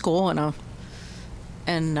girls' school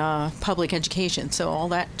and public education. So all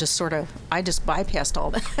that just sort of, I just bypassed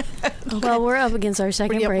all that. Well, we're up against our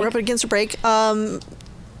second break. We're up against a break.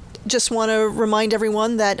 Just want to remind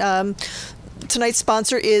everyone that tonight's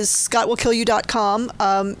sponsor is ScottWillKillYou.com.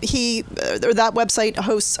 That website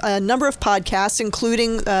hosts a number of podcasts,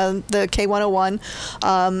 including the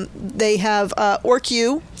K101. They have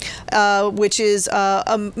OrcU, which is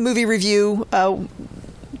a movie review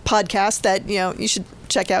podcast that, you know, you should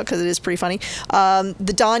check out because it is pretty funny.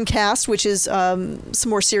 The Doncast, which is some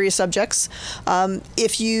more serious subjects.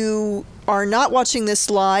 If you are not watching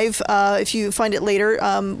this live, if you find it later,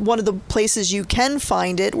 one of the places you can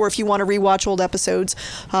find it, or if you want to rewatch old episodes,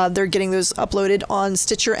 they're getting those uploaded on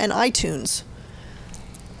Stitcher and iTunes.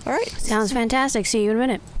 All right. Sounds fantastic. See you in a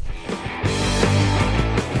minute.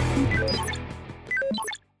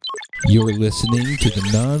 You're listening to the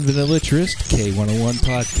Non-Vanilliturist K101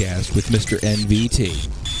 podcast with Mr. NVT.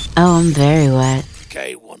 Oh, I'm very wet.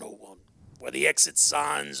 K101, where the exit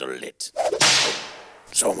signs are lit.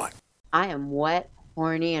 So am I. I am wet,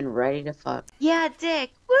 horny, and ready to fuck. Yeah,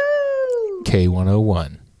 dick. Woo!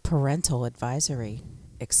 K101. Parental advisory.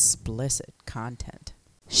 Explicit content.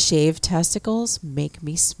 Shaved testicles make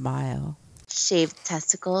me smile. Shaved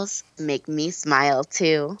testicles make me smile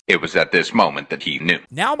too. It was at this moment that he knew.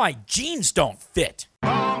 Now my jeans don't fit.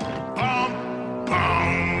 Dramatic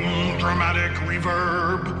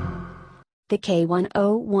reverb. The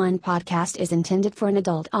K101 podcast is intended for an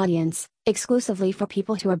adult audience, exclusively for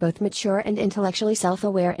people who are both mature and intellectually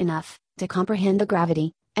self-aware enough to comprehend the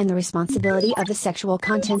gravity and the responsibility of the sexual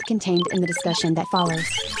content contained in the discussion that follows.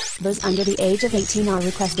 Those under the age of 18 are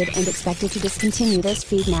requested and expected to discontinue this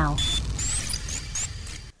feed now.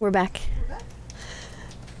 We're back.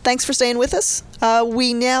 Thanks for staying with us.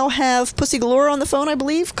 We now have Pussy Galore on the phone, I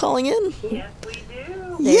believe, calling in. Yes, we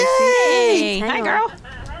do. Yay! Hi, girl.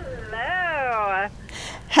 Hello.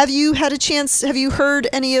 Have you had a chance, have you heard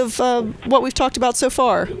any of what we've talked about so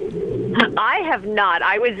far? I have not.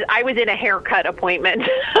 I was in a haircut appointment.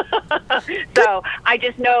 So I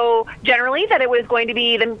just know generally that it was going to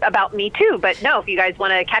be about Me Too. But no, if you guys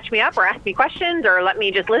want to catch me up or ask me questions or let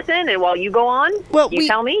me just listen and while you go on,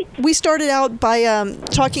 tell me. We started out by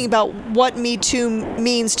talking about what Me Too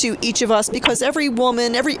means to each of us, because every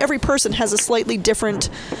woman, every person has a slightly different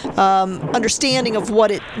understanding of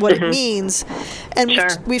what it means. And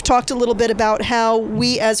we've talked a little bit about how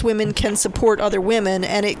we as women can support other women,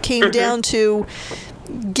 and it came down to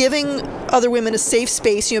giving other women a safe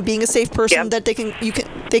space, being a safe person that they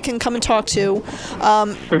can come and talk to,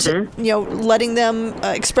 letting them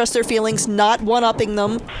express their feelings, not one-upping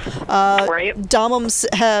them. Domums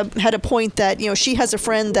had a point that she has a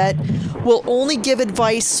friend that will only give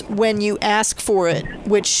advice when you ask for it,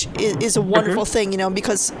 which is a wonderful thing,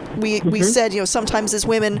 because we said sometimes as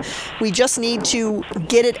women we just need to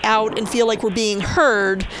get it out and feel like we're being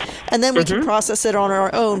heard, and then we can process it on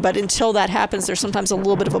our own. But until that happens, there's sometimes a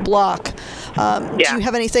little bit of a block. Do you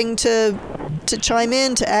have anything to chime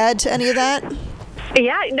in, to add to any of that?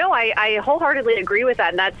 Yeah, no, I wholeheartely agree with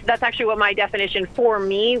that, and that's actually what my definition for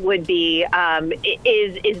me would be,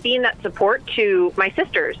 is being that support to my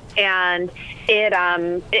sisters, and it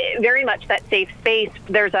very much that safe space.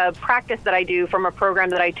 There's a practice that I do from a program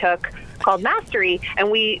that I took called Mastery,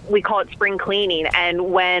 and we call it spring cleaning.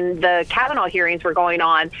 And when the Kavanaugh hearings were going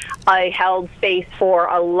on, I held space for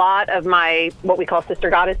a lot of my, what we call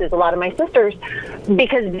sister goddesses, a lot of my sisters,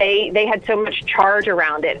 because they had so much charge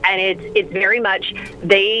around it. And it's very much,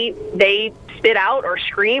 they spit out or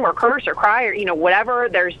scream or curse or cry or, whatever.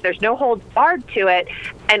 There's no holds barred to it.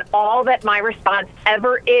 And all that my response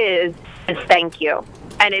ever is thank you.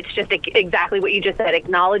 And it's just exactly what you just said,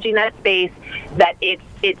 acknowledging that space, that it's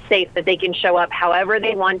safe, that they can show up however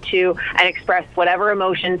they want to and express whatever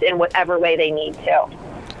emotions in whatever way they need to.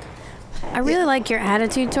 I really like your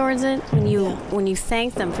attitude towards it when you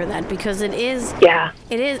thank them for that, because it is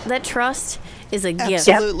that trust is a gift.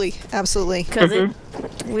 Absolutely. Because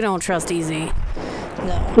we don't trust easy.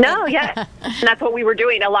 No, yeah. And that's what we were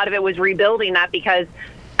doing. A lot of it was rebuilding that, because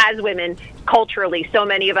as women, culturally, so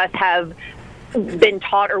many of us have been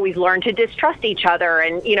taught, or we've learned to distrust each other,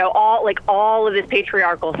 and all of this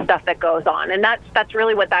patriarchal stuff that goes on, and that's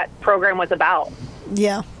really what that program was about.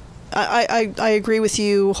 Yeah, I agree with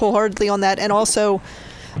you wholeheartedly on that. And also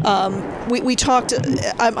we talked,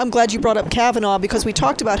 I'm glad you brought up Kavanaugh, because we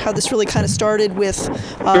talked about how this really kind of started with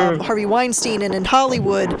Harvey Weinstein and in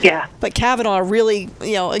Hollywood, but Kavanaugh really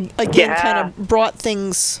again kind of brought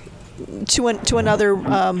things to another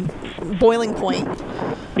boiling point.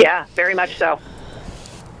 Yeah, very much so.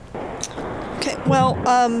 Okay, well,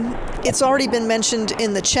 it's already been mentioned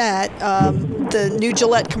in the chat, the new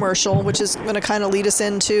Gillette commercial, which is going to kind of lead us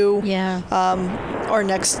into our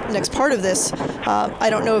next part of this. I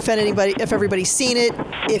don't know if everybody's seen it.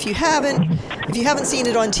 If you haven't seen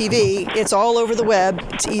it on TV, it's all over the web.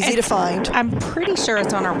 It's easy to find. I'm pretty sure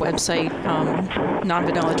it's on our website,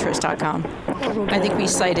 nonvanillatrish.com. I think we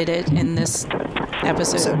cited it in this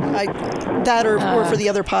episode. So or for the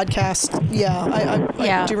other podcast.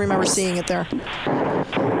 I do remember seeing it there.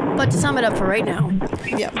 But to sum it up for right now,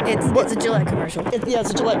 it's a Gillette commercial.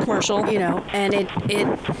 It's a Gillette commercial. And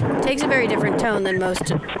it takes a very different tone than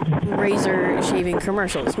most razor shaving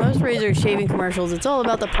commercials. Most razor shaving commercials, it's all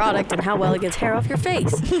about the product and how well it gets hair off your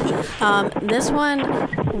face. This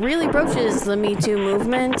one really broaches the Me Too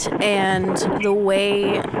movement and the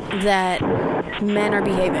way that men are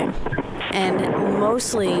behaving. And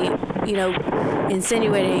mostly,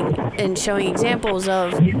 insinuating and showing examples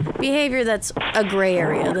of behavior that's a gray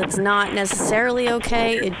area, that's not necessarily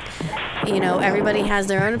okay. Everybody has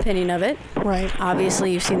their own opinion of it. Right.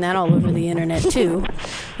 Obviously, you've seen that all over the internet, too.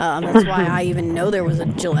 That's why I even know there was a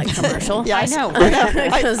Gillette commercial. Yeah, I know.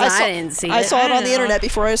 Because I didn't see it. I saw it on the internet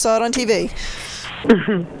before I saw it on TV.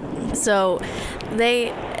 So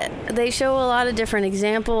they show a lot of different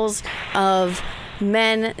examples of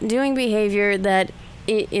men doing behavior that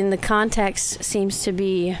in the context seems to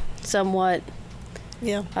be somewhat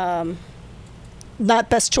not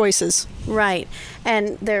best choices. Right.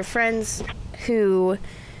 And their friends who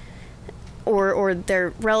or their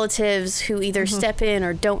relatives who either step in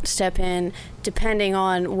or don't step in, depending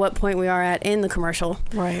on what point we are at in the commercial.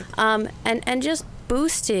 Right. And just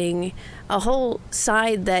boosting a whole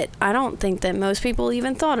side that I don't think that most people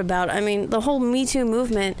even thought about. I mean, the whole Me Too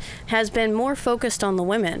movement has been more focused on the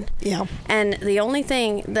women. Yeah. And the only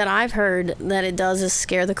thing that I've heard that it does is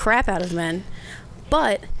scare the crap out of men.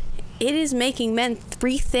 But it is making men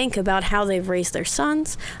rethink about how they've raised their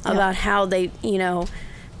sons, about how they,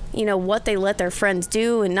 what they let their friends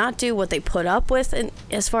do and not do, what they put up with, and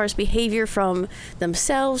as far as behavior from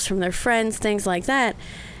themselves, from their friends, things like that.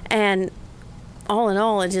 And all in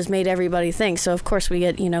all, it just made everybody think. So, of course, we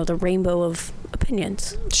get, the rainbow of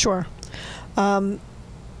opinions. Sure. When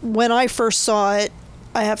I first saw it,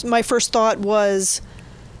 my first thought was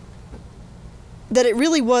that it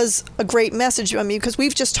really was a great message. I mean, because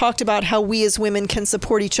we've just talked about how we as women can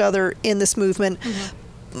support each other in this movement.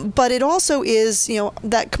 Mm-hmm. But it also is,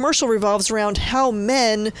 that commercial revolves around how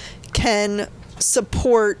men can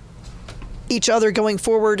support each other going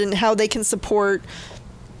forward and how they can support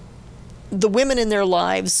the women in their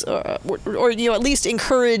lives, or at least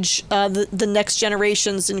encourage the next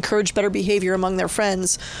generations, encourage better behavior among their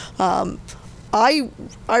friends. I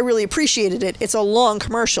really appreciated it. It's a long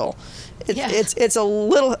commercial. It's a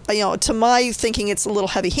little, to my thinking, it's a little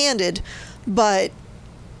heavy-handed, but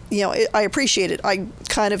I appreciate it. I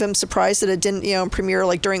kind of am surprised that it didn't, premiere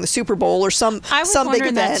like during the Super Bowl or some big event. I was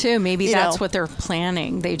wondering that too. Maybe that's what they're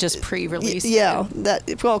planning. They just pre-released it.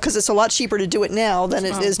 Because it's a lot cheaper to do it now than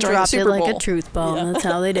it is during the Super Bowl. Dropped it like a truth bomb. Yeah. That's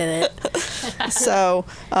how they did it. So,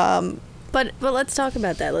 but let's talk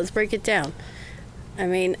about that. Let's break it down. I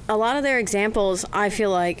mean, a lot of their examples, I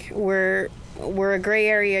feel like, were a gray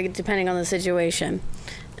area depending on the situation.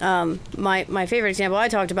 My favorite example, I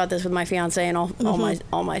talked about this with my fiance and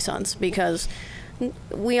all my sons, because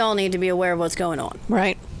we all need to be aware of what's going on.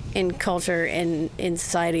 Right. In culture, in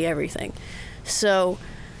society, everything. So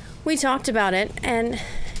we talked about it, and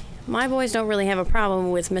my boys don't really have a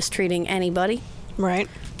problem with mistreating anybody. Right.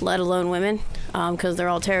 Let alone women, because they're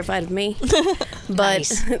all terrified of me.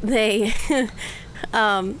 But they,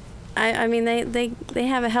 I mean, they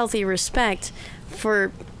have a healthy respect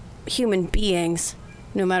for human beings,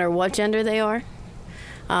 no matter what gender they are.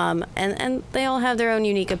 And they all have their own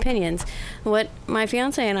unique opinions. What my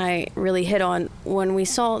fiance and I really hit on when we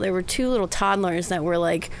saw there were two little toddlers that were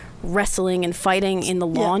like wrestling and fighting in the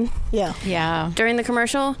lawn. Yeah. During the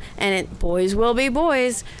commercial, and boys will be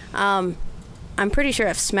boys. I'm pretty sure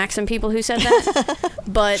I've smacked some people who said that,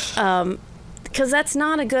 but because that's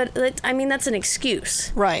not a good. I mean, that's an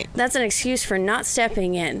excuse. Right. That's an excuse for not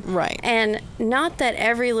stepping in. Right. And not that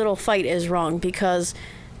every little fight is wrong, because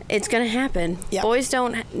it's going to happen. Yep. Boys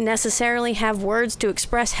don't necessarily have words to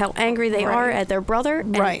express how angry they are at their brother.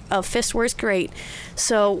 And a fist works great.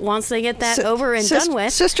 So once they get that over and done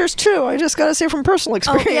with. Sisters too. I just got to say from personal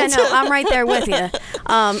experience. Oh, yeah, no, I'm right there with you.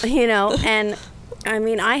 And I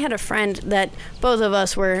mean, I had a friend that both of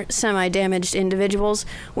us were semi-damaged individuals.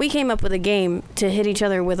 We came up with a game to hit each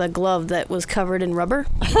other with a glove that was covered in rubber.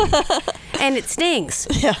 And it stings.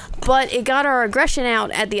 Yeah. But it got our aggression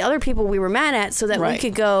out at the other people we were mad at, so that we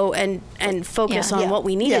could go and focus on what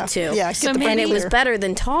we needed to. Yeah. And it was better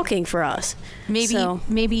than talking for us.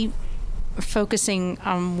 Maybe focusing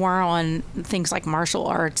more on things like martial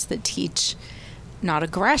arts that teach not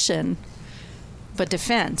aggression, but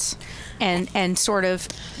defense. And sort of,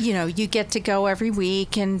 you get to go every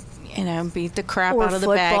week and, beat the crap out of the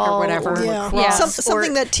bag or whatever.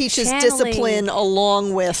 Something that teaches discipline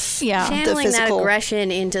along with the channeling physical. that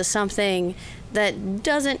aggression into something that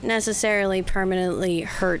doesn't necessarily permanently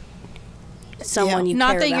hurt someone you care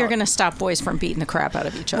Not that about. you're going to stop boys from beating the crap out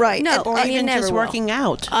of each other. Right. No, Or and you even never just will. working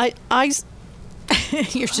out.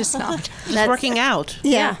 You're just not. Just working out.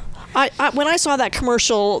 Yeah. When I saw that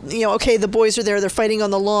commercial, the boys are there, they're fighting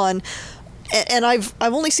on the lawn, and I've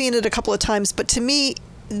only seen it a couple of times, but to me,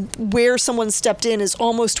 where someone stepped in is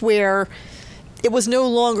almost where it was no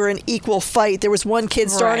longer an equal fight. There was one kid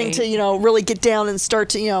starting to, really get down and start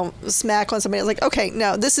to, smack on somebody. I was like, okay,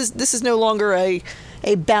 no, this is no longer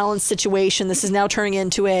a balanced situation. This is now turning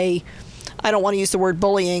into a I don't want to use the word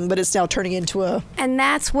bullying, but it's now turning into a... And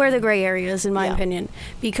that's where the gray area is, in my opinion,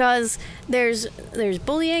 because there's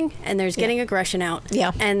bullying and there's getting aggression out.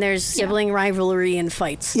 Yeah. And there's sibling rivalry and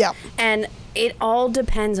fights. Yeah. And it all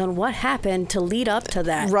depends on what happened to lead up to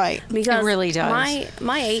that. Right. Because it really does.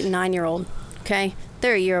 My 8 and 9-year-old, okay,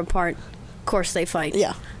 they're a year apart. Of course they fight.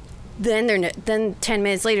 Yeah. Then 10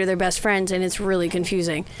 minutes later they're best friends, and it's really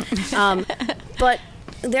confusing. But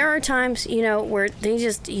there are times, where they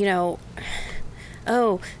just,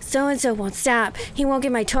 oh, so and so won't stop. He won't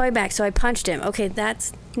get my toy back, so I punched him. Okay,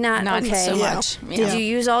 that's not okay. So much. Did you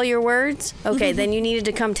use all your words? Okay, then you needed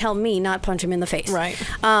to come tell me, not punch him in the face. Right.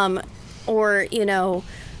 Or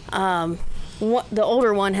the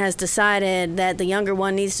older one has decided that the younger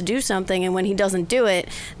one needs to do something, and when he doesn't do it,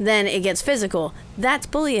 then it gets physical. That's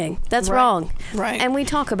bullying. That's wrong. Right. And we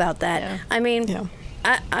talk about that. Yeah. I mean,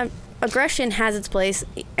 aggression has its place.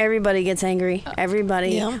 Everybody gets angry.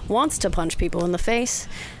 Everybody wants to punch people in the face.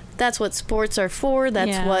 That's what sports are for.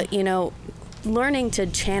 That's what, learning to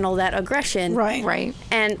channel that aggression. Right.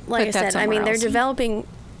 And like I said, they're developing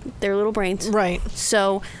their little brains. Right.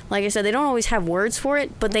 So, like I said, they don't always have words for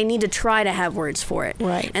it, but they need to try to have words for it.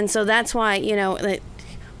 Right. And so that's why,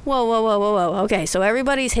 whoa. Okay, so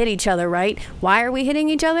everybody's hit each other, right? Why are we hitting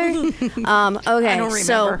each other? Okay, I don't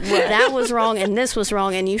so remember. that was wrong and this was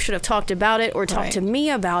wrong, and you should have talked about it or talked to me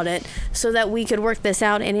about it so that we could work this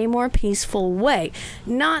out in a more peaceful way.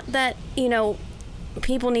 Not that,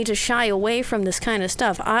 people need to shy away from this kind of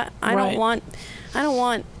stuff. I don't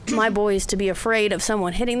want my boys to be afraid of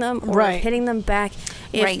someone hitting them or hitting them back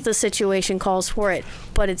if the situation calls for it.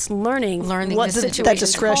 But it's learning what situations that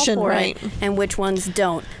discretion, call for it and which ones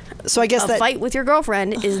don't. So I guess a fight with your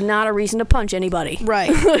girlfriend is not a reason to punch anybody.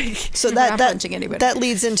 Right. So not punching anybody. that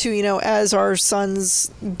leads into, as our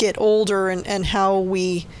sons get older and how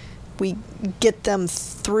we get them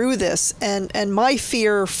through this. And my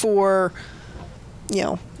fear for,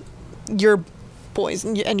 your boys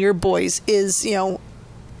and your boys is,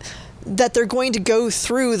 that they're going to go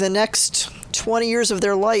through the next 20 years of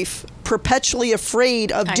their life perpetually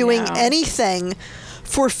afraid of doing anything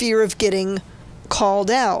for fear of getting called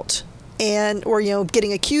out or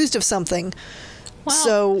getting accused of something. Well,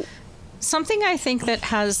 so something I think that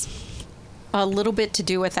has a little bit to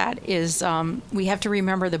do with that is we have to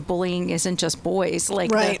remember that bullying isn't just boys. Like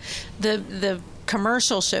the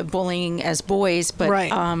commercial show bullying as boys, but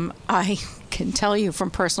I can tell you from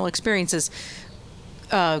personal experiences,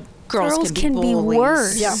 girls can be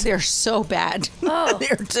worse. Yeah. They're so bad. Oh.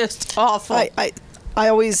 They're just awful. I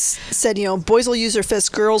always said, boys will use their fists,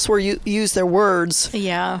 girls will use their words.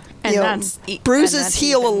 Yeah. And bruises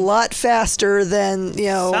heal a lot faster than,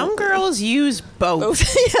 Some girls use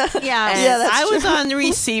both. Yeah. I was on the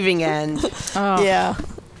receiving end. Oh. Yeah.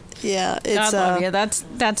 Yeah. It's, I love you.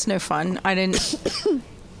 That's no fun. I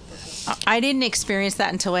didn't experience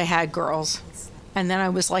that until I had girls. And then I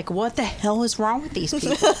was like, what the hell is wrong with these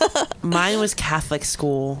people? Mine was Catholic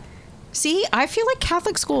school. See, I feel like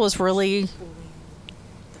Catholic school is really,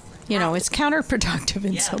 it's counterproductive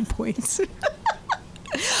in some points.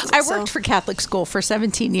 I worked for Catholic school for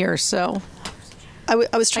 17 years, so I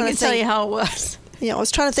was trying to tell you how it was. I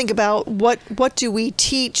was trying to think about what do we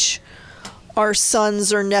teach our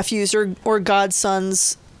sons or nephews or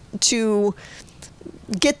godsons to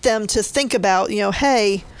get them to think about,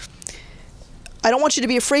 hey, I don't want you to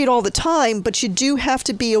be afraid all the time, but you do have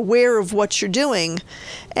to be aware of what you're doing.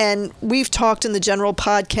 And we've talked in the general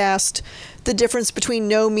podcast, the difference between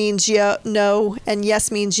no means no and yes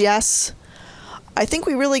means yes. I think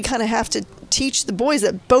we really kind of have to teach the boys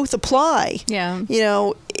that both apply. Yeah.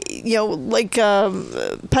 Like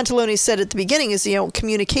Pantalone said at the beginning is,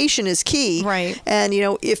 communication is key. Right. And,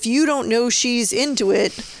 if you don't know she's into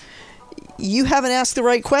it, you haven't asked the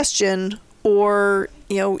right question, or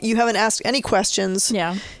you haven't asked any questions.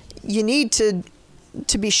 Yeah. You need to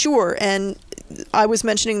be sure. And I was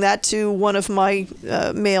mentioning that to one of my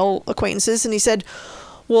male acquaintances, and he said,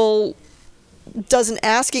 well, doesn't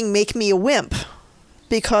asking make me a wimp?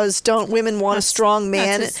 Because don't women want a strong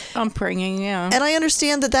man? That's his upbringing, yeah. And I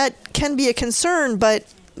understand that can be a concern, but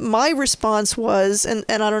my response was, and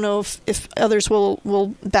I don't know if others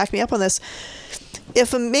will back me up on this,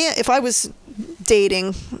 if I was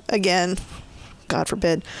dating again, God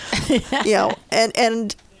forbid,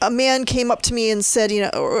 and a man came up to me and said,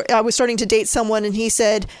 or I was starting to date someone, and he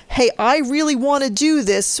said, hey, I really want to do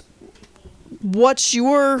this. What's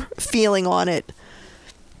your feeling on it?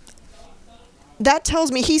 That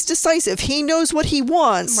tells me he's decisive. He knows what he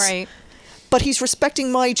wants. Right. But he's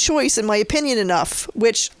respecting my choice and my opinion enough,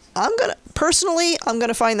 which I'm going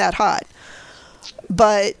to find that hot.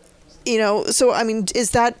 But So I mean,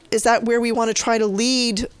 is that where we want to try to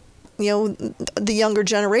lead, the younger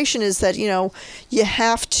generation? Is that, you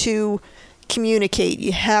have to communicate,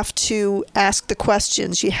 you have to ask the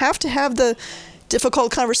questions, you have to have the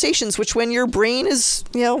difficult conversations, which when your brain is,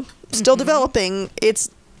 still developing, it's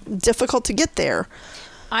difficult to get there.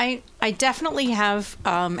 I definitely have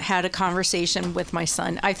had a conversation with my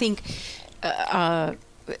son. I think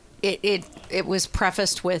it was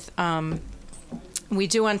prefaced with we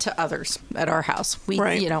do unto others at our house. We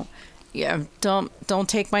don't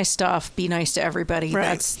take my stuff. Be nice to everybody.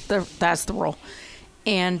 Right. That's the rule,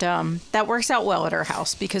 and that works out well at our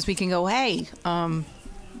house because we can go, hey,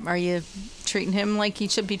 are you treating him like he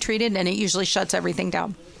should be treated? And it usually shuts everything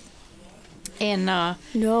down. And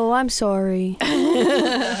no, I'm sorry.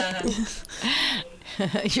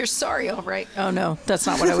 You're sorry, all right? Oh no, that's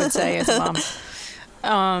not what I would say as a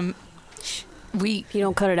mom. If you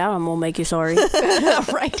don't cut it out, I'm gonna make you sorry.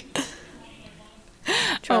 Right.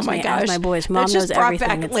 Trust my me, gosh, ask my boys. Mom that just knows brought everything.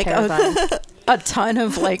 back It's like terrifying. a ton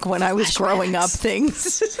of like when I was growing up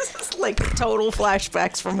things, like total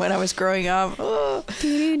flashbacks from when I was growing up. Oh.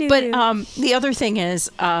 But the other thing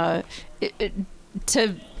is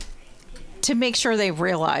to make sure they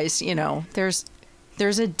realize, there's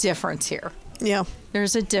a difference here. Yeah,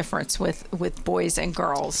 there's a difference with boys and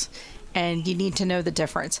girls, and you need to know the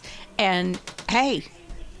difference. And hey,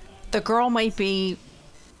 the girl might be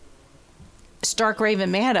stark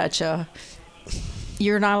raving mad at you.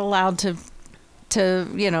 You're not allowed to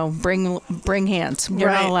bring hands. You're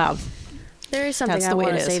not allowed. There is something I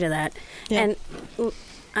want to say to that. Yeah. And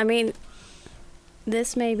I mean,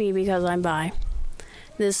 this may be because I'm bi.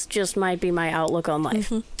 This just might be my outlook on life.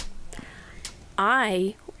 Mm-hmm.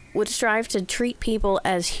 I would strive to treat people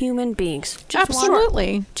as human beings.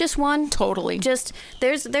 Absolutely. Just one. Totally. Just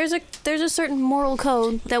there's a certain moral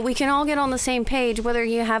code that we can all get on the same page, whether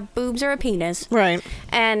you have boobs or a penis. Right.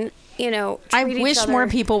 And I wish more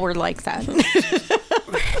people were like that.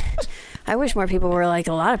 I wish more people were like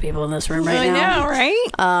a lot of people in this room right now. I know,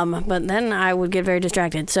 right? But then I would get very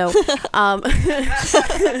distracted. So I'd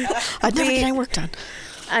never get any work done.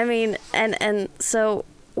 I mean, and so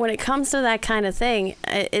when it comes to that kind of thing,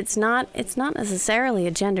 it's not necessarily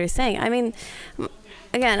a gender thing. I mean,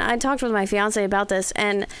 again, I talked with my fiance about this,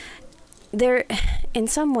 and there, in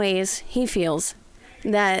some ways, he feels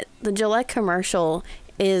that the Gillette commercial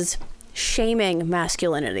is shaming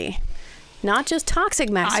masculinity. Not just toxic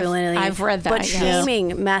masculinity. I've read that, but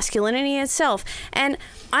shaming masculinity itself. And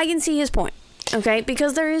I can see his point, okay?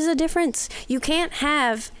 Because there is a difference. You can't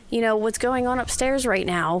have, what's going on upstairs right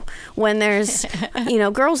now when there's,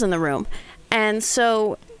 girls in the room. And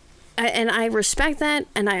so, and I respect that,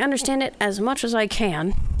 and I understand it as much as I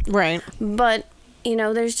can. Right. But,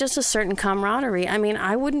 there's just a certain camaraderie. I mean,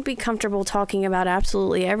 I wouldn't be comfortable talking about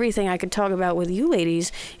absolutely everything I could talk about with you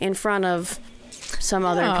ladies in front of some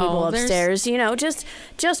other people upstairs,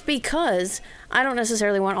 just because I don't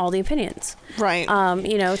necessarily want all the opinions. Right.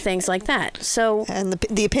 Things like that. So, and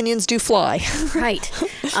the opinions do fly. Right.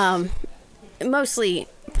 Mostly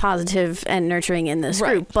positive and nurturing in this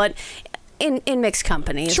group, but in mixed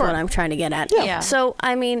company is what I'm trying to get at. Yeah. So,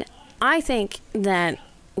 I mean, I think that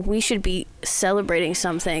we should be celebrating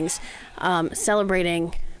some things,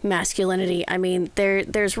 celebrating masculinity. I mean,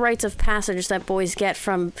 there's rites of passage that boys get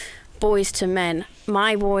from boys to men.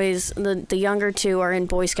 My boys, the younger two, are in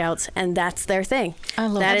Boy Scouts, and that's their thing. I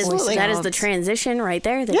love that. That is the transition right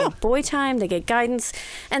there. They get boy time, they get guidance,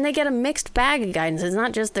 and they get a mixed bag of guidance. It's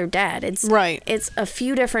not just their dad. It's a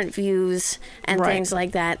few different views and things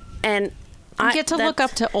like that. And you get to look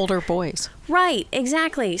up to older boys. Right,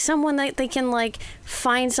 exactly. Someone that they can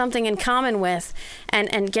find something in common with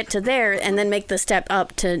and get to there and then make the step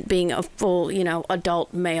up to being a full,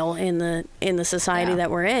 adult male in the society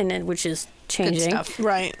that we're in, and which is changing. Good stuff.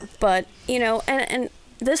 Right. But, and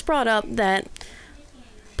this brought up that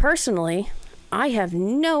personally, I have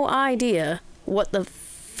no idea what the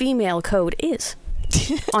female code is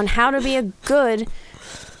on how to be a good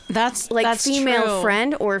That's female true.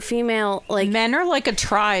 friend or female men are like a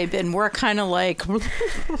tribe, and we're kind of like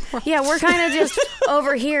yeah, we're kind of just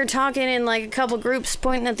over here talking in a couple groups,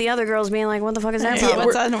 pointing at the other girls, being like, "What the fuck is that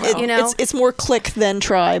about?" It's more clique than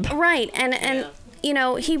tribe, right? And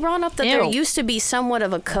he brought up that there used to be somewhat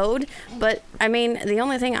of a code, but I mean, the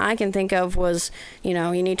only thing I can think of was, you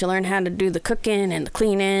need to learn how to do the cooking and the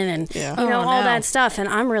cleaning and, all that stuff. And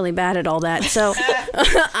I'm really bad at all that. So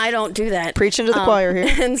I don't do that. Preaching to the choir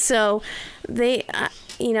here. And so they,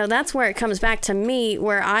 that's where it comes back to me,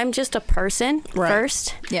 where I'm just a person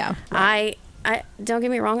first. Yeah. Right. I don't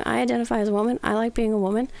get me wrong. I identify as a woman. I like being a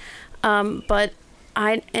woman. But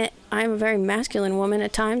I'm a very masculine woman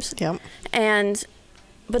at times. Yep.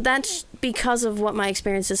 But that's because of what my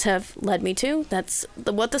experiences have led me to. That's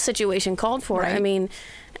what the situation called for. Right. I mean,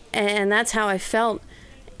 and that's how I felt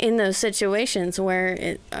in those situations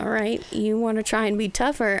where, all right, you want to try and be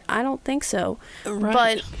tougher. I don't think so.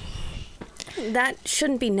 Right. But that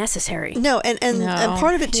shouldn't be necessary. No, and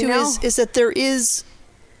part of it too is that there is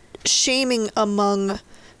shaming among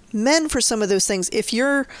men for some of those things. If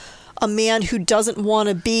you're a man who doesn't want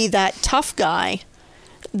to be that tough guy,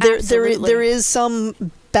 there is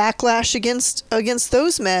some backlash against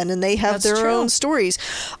those men, and they have their own stories.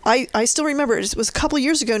 I still remember, it was a couple of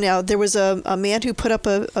years ago now, there was a man who put up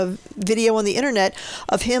a video on the internet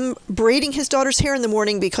of him braiding his daughter's hair in the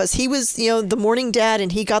morning because he was, the morning dad,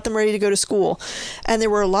 and he got them ready to go to school. And there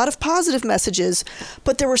were a lot of positive messages,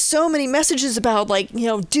 but there were so many messages about, like,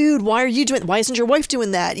 dude, why isn't your wife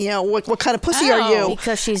doing that? What kind of pussy are you?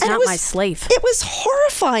 Because she's not my slave. It was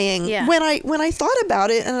horrifying when I thought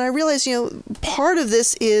about it, and I realized, part of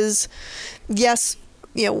this is, yes,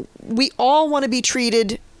 we all want to be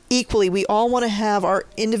treated equally. We all want to have our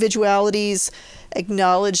individualities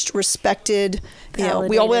acknowledged, respected. We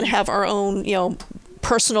all want to have our own,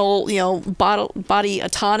 personal, body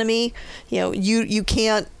autonomy. You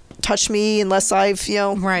can't touch me unless I've,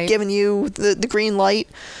 given you the green light.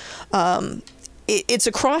 It's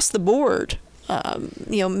across the board,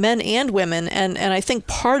 men and women, and I think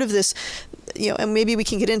part of this, and maybe we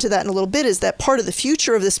can get into that in a little bit, is that part of the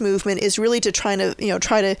future of this movement is really to try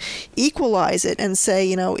to equalize it and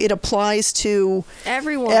say, it applies to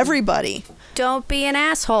everybody. Don't be an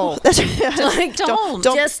asshole. Like, don't be an asshole.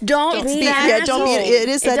 Don't be. It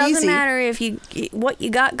is that easy. It doesn't matter what you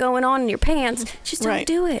got going on in your pants. Just don't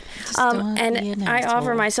do it. And I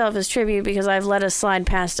offer myself as tribute because I've let us slide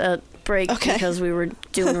past a break because we were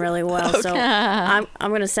doing really well. So I'm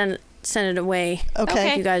going to send it away. Okay.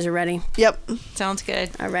 If you guys are ready. Yep. Sounds good.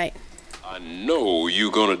 All right. I know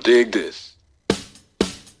you're gonna dig this.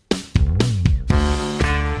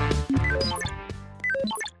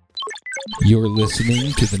 You're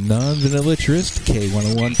listening to the Non-Vanillaturist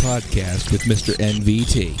K101 podcast with Mr.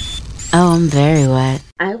 NVT. Oh, I'm very wet.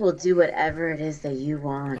 I will do whatever it is that you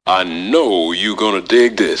want. I know you're gonna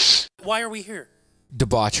dig this. Why are we here?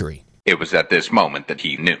 Debauchery. It was at this moment that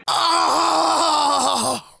he knew.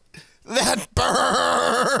 Oh, that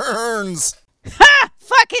burns! Ha!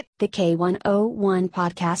 Fuck it! The K101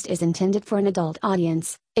 podcast is intended for an adult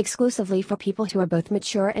audience, exclusively for people who are both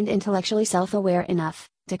mature and intellectually self-aware enough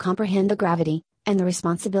to comprehend the gravity and the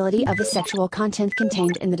responsibility of the sexual content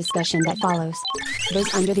contained in the discussion that follows.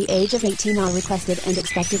 Those under the age of 18 are requested and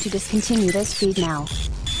expected to discontinue this feed now.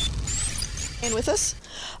 And with us,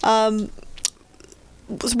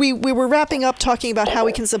 we were wrapping up talking about how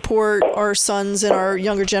we can support our sons and our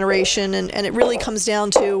younger generation, and it really comes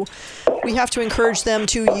down to, we have to encourage them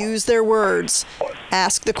to use their words,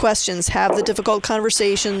 ask the questions, have the difficult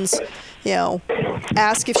conversations,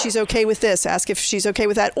 ask if she's okay with this, ask if she's okay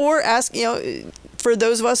with that, or ask, for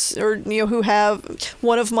those of us who have,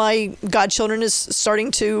 one of my godchildren is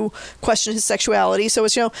starting to question his sexuality, so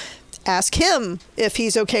it's, ask him if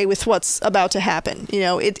he's okay with what's about to happen.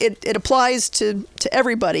 It applies to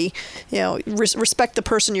everybody. Respect the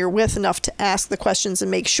person you're with enough to ask the questions and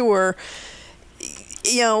make sure,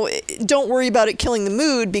 don't worry about it killing the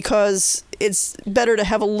mood, because it's better to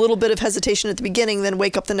have a little bit of hesitation at the beginning than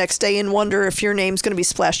wake up the next day and wonder if your name's going to be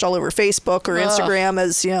splashed all over Facebook or Instagram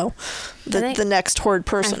as, the next horrid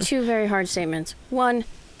person. I have two very hard statements. One,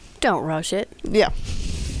 don't rush it. Yeah.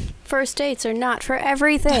 First dates are not for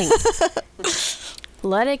everything.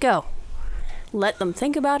 Let it go. Let them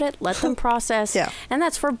think about it. Let them process. Yeah. And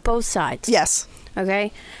that's for both sides. Yes.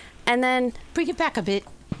 Okay? And then... bring it back a bit.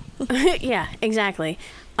 Yeah, exactly.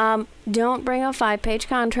 Don't bring a 5-page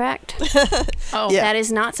contract. That is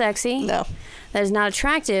not sexy. No. That is not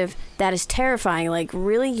attractive. That is terrifying. Like,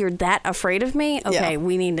 really? You're that afraid of me? Okay,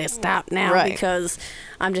 we need to stop now because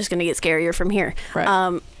I'm just going to get scarier from here.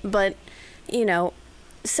 Right. But,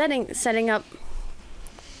 setting up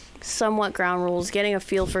somewhat ground rules, getting a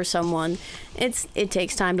feel for someone, it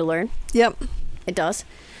takes time to learn. Yep. It does.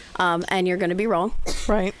 And you're going to be wrong.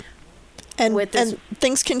 Right. And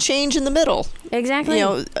things can change in the middle. Exactly.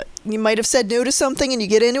 You might have said no to something and you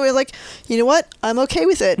get into it like, you know what, I'm okay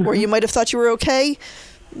with it. Mm-hmm. Or you might have thought you were okay.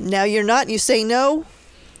 Now you're not and you say no.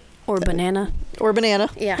 Or banana.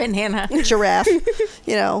 Yeah. Banana. Giraffe.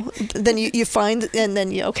 Then you find, and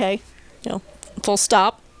then full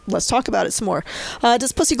stop. Let's talk about it some more.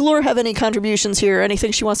 Does Pussy Galore have any contributions here?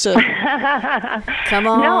 Anything she wants to... Come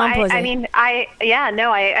on, no, Pussy. I mean,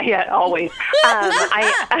 always.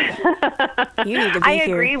 You need to be I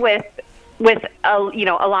here. agree with with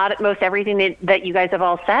most everything that you guys have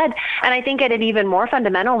all said. And I think at an even more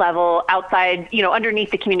fundamental level outside,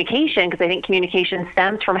 underneath the communication, because I think communication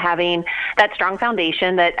stems from having that strong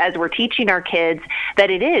foundation that as we're teaching our kids that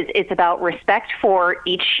it's about respect for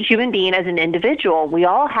each human being as an individual. We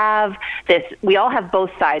all have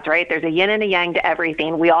both sides, right? There's a yin and a yang to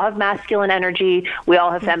everything. We all have masculine energy. We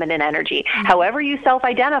all have feminine energy. However you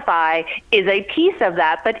self-identify is a piece of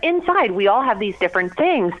that, but inside we all have these different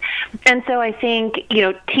things. And so I think,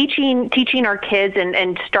 teaching our kids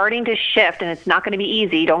and starting to shift, and it's not going to be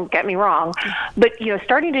easy, don't get me wrong, but,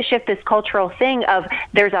 starting to shift this cultural thing of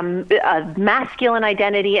there's a masculine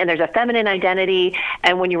identity and there's a feminine identity.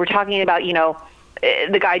 And when you were talking about,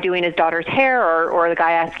 the guy doing his daughter's hair or the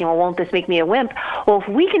guy asking, well, won't this make me a wimp? Well, if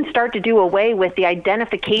we can start to do away with the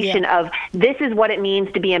identification of this is what it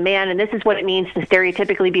means to be a man and this is what it means to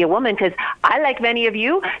stereotypically be a woman, because I, like many of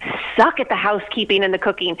you, suck at the housekeeping and the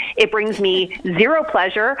cooking. It brings me zero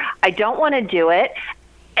pleasure. I don't want to do it.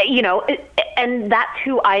 And that's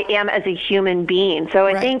who I am as a human being. So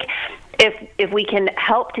I think if we can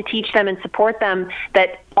help to teach them and support them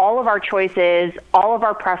that all of our choices, all of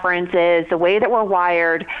our preferences, the way that we're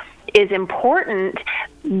wired is important,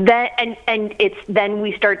 then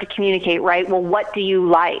we start to communicate, right? Well, what do you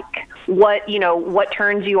like? What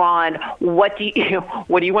turns you on? What do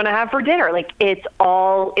you want to have for dinner? Like it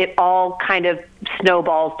all kind of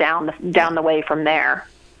snowballs down the way from there.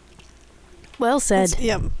 Well said.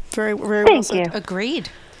 Very, very Thank well said. you. Agreed.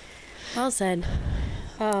 Well said.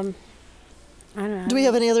 I don't know. Do we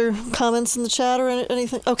have any other comments in the chat or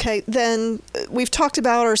anything? Okay, then we've talked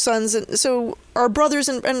about our sons, and so our brothers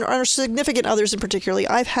and our significant others in particular.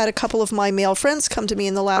 I've had a couple of my male friends come to me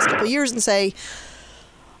in the last couple of years and say,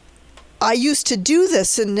 I used to do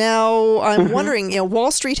this, and now I'm wondering.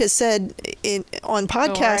 Wall Street has said on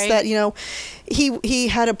podcasts that he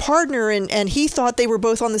had a partner and he thought they were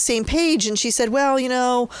both on the same page, and she said,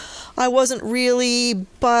 well, I wasn't really,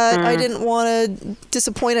 but I didn't want to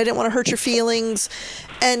disappoint. I didn't want to hurt your feelings.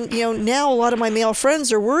 And now a lot of my male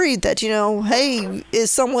friends are worried that hey,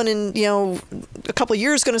 is someone in a couple of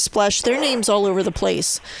years going to splash their names all over the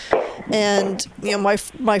place? And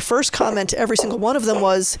my first comment to every single one of them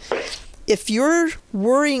was, if you're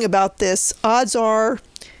worrying about this, odds are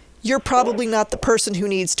you're probably not the person who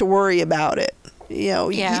needs to worry about it.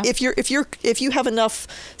 If you have enough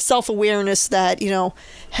self-awareness that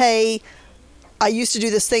hey, I used to do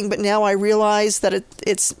this thing, but now I realize that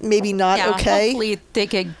it's maybe not okay. Hopefully they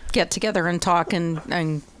could get together and talk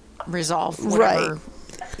and resolve whatever.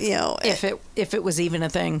 If it was even a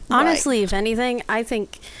thing. Honestly, if anything, I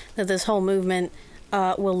think that this whole movement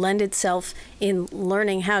will lend itself in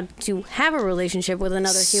learning how to have a relationship with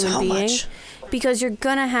another human being. Because you're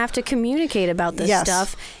going to have to communicate about this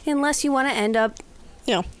stuff unless you want to end up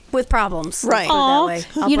with problems. Right.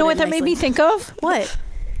 You know what that made me think of? What?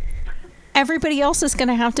 Everybody else is going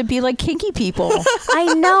to have to be like kinky people.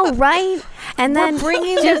 I know, right? And then we're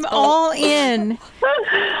bringing them all in.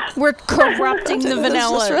 We're corrupting the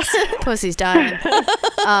vanillas. Pussy's dying.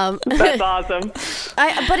 That's awesome.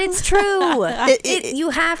 But it's true.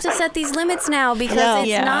 You have to set these limits now because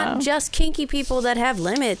it's not just kinky people that have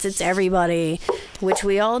limits. It's everybody, which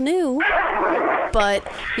we all knew. But,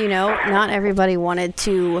 not everybody wanted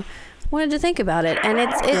to think about it. And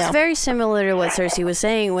it's very similar to what Cersei was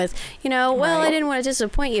saying with, I didn't want to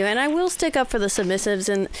disappoint you. And I will stick up for the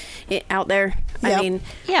submissives out there. I mean,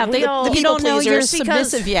 you don't know you're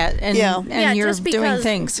submissive yet, and you're just doing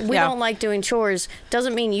things. We don't like doing chores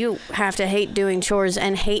doesn't mean you have to hate doing chores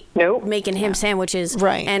and hate making him sandwiches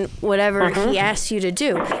and whatever he asks you to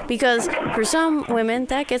do. Because for some women,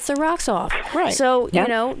 that gets their rocks off. Right. So,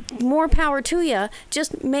 more power to you.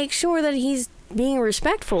 Just make sure that he's being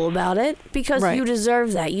respectful about it because you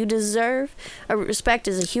deserve that. You deserve a respect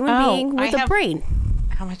as a human being with a brain.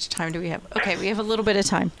 How much time do we have? Okay, we have a little bit of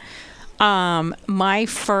time. My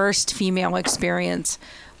first female experience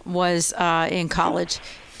was in college,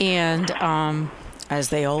 and as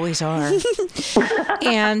they always are,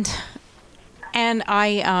 and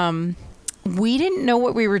I we didn't know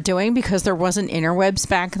what we were doing because there wasn't interwebs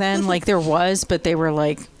back then. Like there was, but they were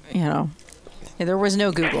like there was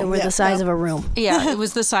no Google. They were the size of a room. Yeah, it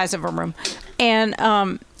was the size of a room. And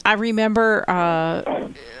I remember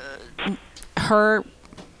her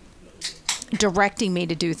directing me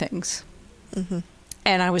to do things. Mm-hmm.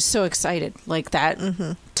 And I was so excited. Like that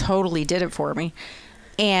totally did it for me.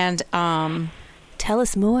 And tell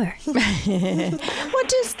us more. Well,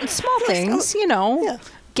 just small things,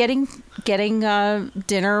 Getting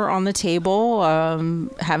dinner on the table,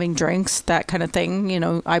 having drinks, that kind of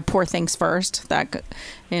thing. I pour things first,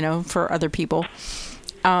 for other people.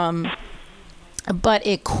 But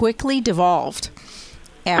it quickly devolved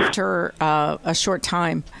after a short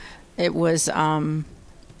time. It was,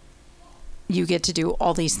 you get to do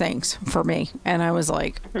all these things for me. And I was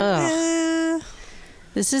like, ugh,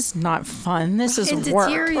 this is not fun. This is work.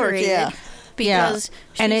 Deteriorated because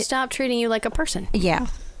and she stopped treating you like a person. Yeah.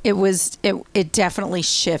 It definitely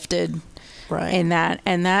shifted in that.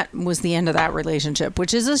 And that was the end of that relationship,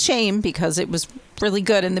 which is a shame because it was really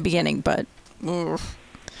good in the beginning. But I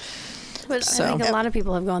think a lot of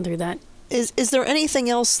people have gone through that. Is there anything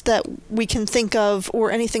else that we can think of,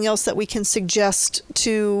 or anything else that we can suggest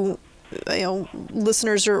to,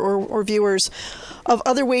 listeners or viewers, of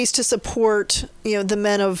other ways to support, the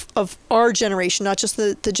men of our generation, not just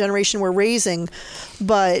the generation we're raising,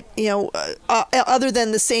 but other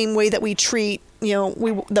than the same way that we treat,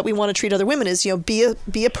 that we want to treat other women, is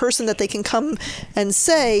be a person that they can come and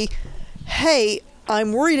say, hey,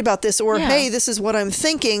 I'm worried about this, or hey, this is what I'm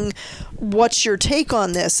thinking. What's your take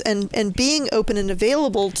on this? And being open and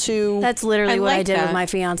available to. That's literally what I did with my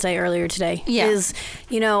fiance earlier today. Yeah. Is,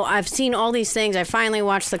 I've seen all these things. I finally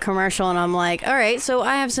watched the commercial and I'm like, all right, so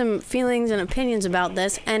I have some feelings and opinions about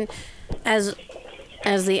this. And as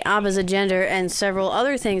the opposite gender and several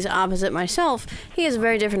other things opposite myself, he has a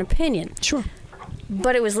very different opinion. Sure.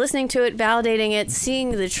 But it was listening to it, validating it,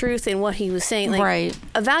 seeing the truth in what he was saying,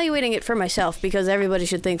 evaluating it for myself, because everybody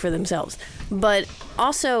should think for themselves. But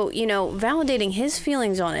also, validating his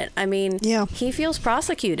feelings on it. I mean, he feels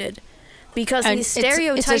prosecuted because he's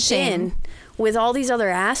stereotyped in with all these other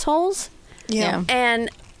assholes. Yeah. And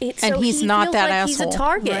he's not that asshole. He's a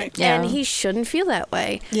target, and he shouldn't feel that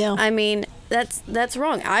way. Yeah. I mean, that's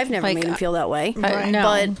wrong. I've never made him feel that way. No.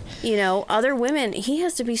 But, other women, he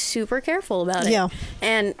has to be super careful about it. Yeah.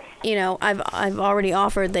 And, I've already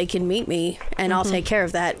offered they can meet me and I'll take care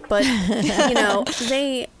of that. But,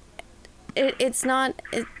 I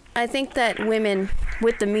think that women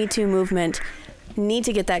with the Me Too movement need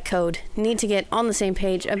to get that code, need to get on the same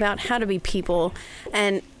page about how to be people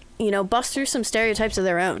and, bust through some stereotypes of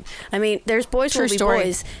their own. I mean, there's boys will be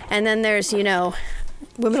boys, and then there's, women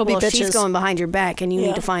will be bitches. She's going behind your back, and you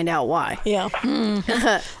need to find out why. Yeah.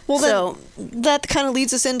 Well, then that kind of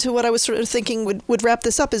leads us into what I was sort of thinking would wrap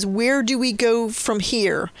this up, is where do we go from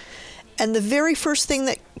here? And the very first thing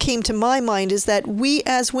that came to my mind is that we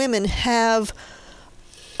as women have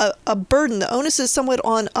a burden. The onus is somewhat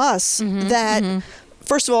on us that,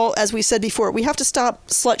 first of all, as we said before, we have to stop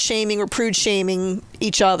slut shaming or prude shaming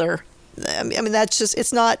each other. I mean, that's just,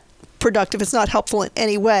 it's not productive. It's not helpful in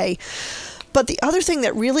any way. But the other thing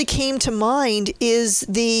that really came to mind is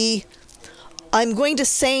I'm going to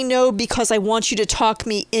say no because I want you to talk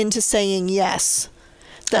me into saying yes.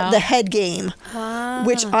 The head game,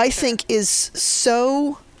 which I think is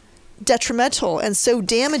so detrimental and so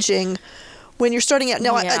damaging when you're starting out.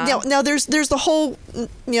 Now there's the whole,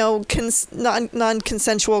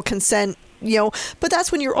 non-consensual consent, but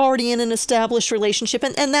that's when you're already in an established relationship,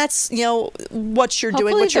 and that's, what you're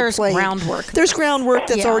doing, what you're playing. There's groundwork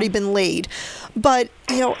that's already been laid. But,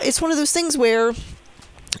 it's one of those things where,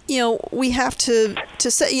 we have to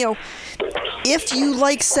say, if you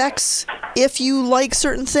like sex, if you like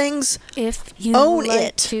certain things, if you own like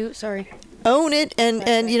it. Own it and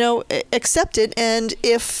accept it. And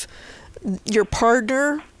if your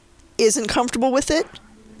partner isn't comfortable with it,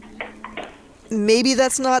 maybe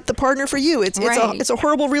that's not the partner for you. It's a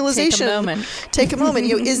horrible realization. Take a moment.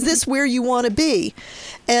 Is this where you want to be?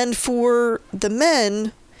 And for the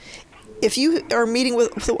men, if you are meeting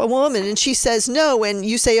with a woman and she says no and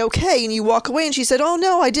you say okay and you walk away and she said, oh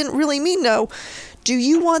no, I didn't really mean no. Do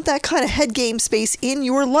you want that kind of head game space in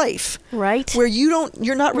your life? Right. Where you're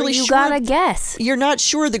not really sure. You gotta guess. You're not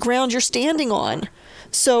sure the ground you're standing on.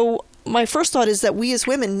 So my first thought is that we as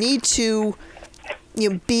women need to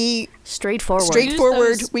be straightforward, be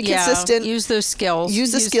consistent. Use those skills.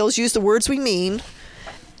 Use the skills, use the words we mean.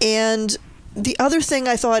 And the other thing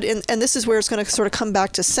I thought, and this is where it's going to sort of come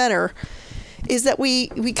back to center, is that we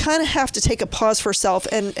kind of have to take a pause for ourselves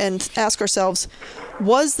and ask ourselves,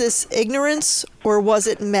 was this ignorance or was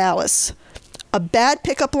it malice? A bad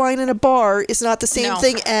pickup line in a bar is not the same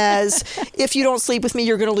thing as if you don't sleep with me,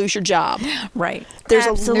 you're going to lose your job. Right. There's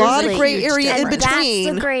a lot of gray area in between.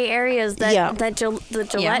 That's the gray areas that the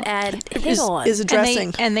Gillette ad hit on. Is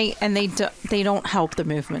addressing. And they don't help the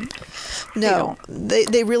movement. No,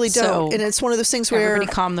 they really don't. So, and it's one of those things where everybody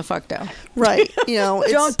calm the fuck down. Right.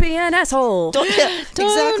 Don't be an asshole.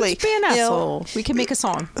 Exactly. Be an asshole. We can make a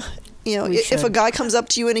song. If a guy comes up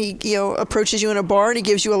to you and he, approaches you in a bar and he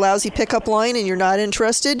gives you a lousy pickup line and you're not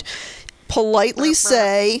interested, politely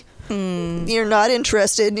say, you're not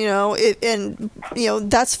interested, and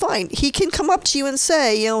that's fine. He can come up to you and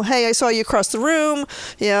say, hey, I saw you across the room,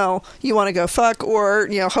 you want to go fuck, or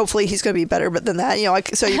hopefully he's going to be better but than that. I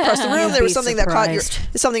saw you across the room. There was something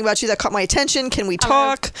something about you that caught my attention. Can we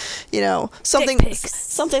talk? Something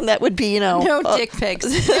that would be no dick pics.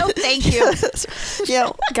 No, thank you.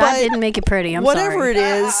 God didn't make it pretty. I'm whatever sorry. it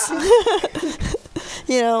is,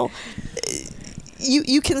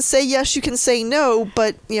 you can say yes, you can say no,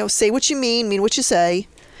 but say what you mean what you say,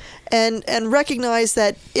 and recognize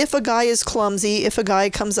that if a guy is clumsy, if a guy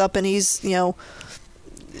comes up and he's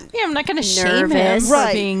I'm not going to shame him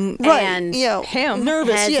for being him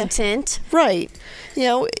nervous, hesitant, right?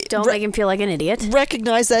 Don't make him feel like an idiot.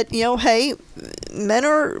 Recognize that hey, men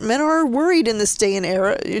are worried in this day and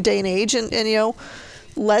age, and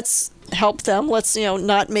let's help them. Let's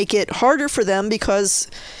not make it harder for them, because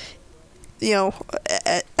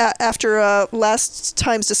after last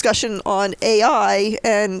time's discussion on AI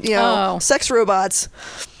and sex robots,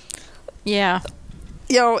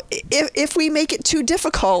 if we make it too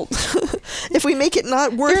difficult, if we make it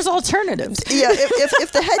not work, there's alternatives.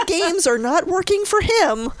 If the head games are not working for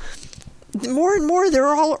him, more and more there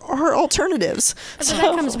are alternatives. So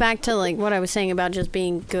that comes back to like what I was saying about just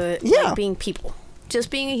being good, like being people, just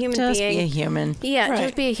being a human being. Just be a human. Yeah,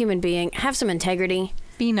 just be a human being. Have some integrity.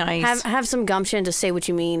 Be nice. Have some gumption to say what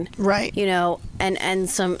you mean. Right. And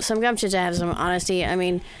some gumption to have some honesty. I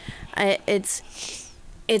mean, it's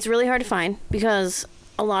really hard to find, because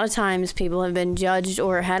a lot of times people have been judged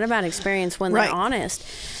or had a bad experience when they're honest,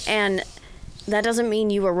 and that doesn't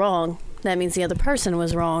mean you were wrong. That means the other person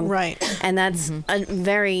was wrong. Right. And that's a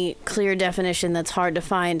very clear definition that's hard to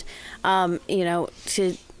find.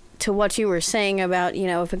 To what you were saying about,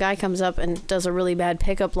 if a guy comes up and does a really bad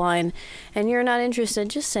pickup line and you're not interested,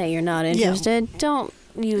 just say you're not interested. Yeah. Don't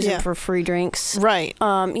use it for free drinks. Right.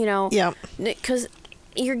 Because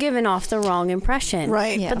you're giving off the wrong impression.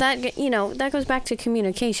 Right. Yeah. But that goes back to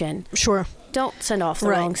communication. Sure. Don't send off the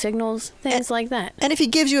wrong signals, things like that. And if he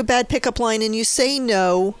gives you a bad pickup line and you say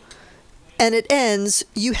no, and it ends,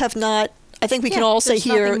 you have not. I think we can all say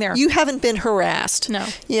here, you haven't been harassed. No.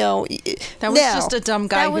 That was just a dumb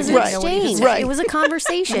guy. That was an exchange. Right. It was a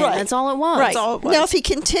conversation. Right. That's all it was. Right. That's all it was. Now, if he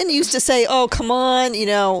continues to say, oh, come on,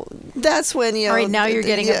 that's when, All right, now you're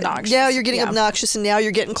getting obnoxious. Now you're getting obnoxious, and now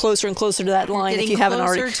you're getting closer and closer to that line if you haven't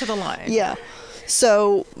already. Closer to the line. Yeah.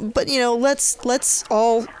 So, but, let's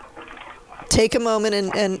all take a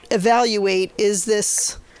moment and evaluate, is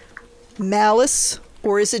this malice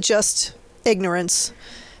or is it just ignorance?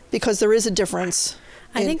 Because there is a difference.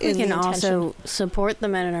 I think we can also support the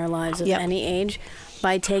men in our lives of any age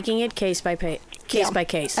by taking it case by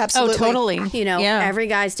case. Absolutely. Oh, totally. Every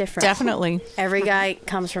guy's different. Definitely. Every guy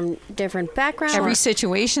comes from different backgrounds. Every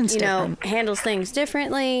situation's different. Handles things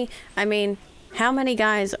differently. I mean, how many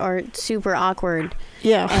guys are super awkward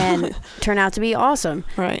and turn out to be awesome?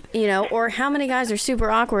 Right. Or how many guys are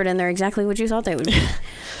super awkward and they're exactly what you thought they would be?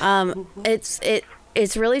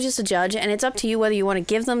 It's really just a judge, and it's up to you whether you want to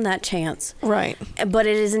give them that chance. Right. But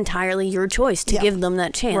it is entirely your choice to give them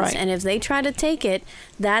that chance. Right. And if they try to take it,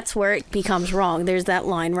 that's where it becomes wrong. There's that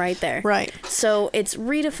line right there. Right. So it's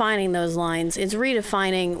redefining those lines. It's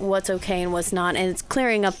redefining what's okay and what's not, and it's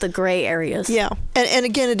clearing up the gray areas. Yeah. And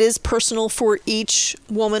again, it is personal for each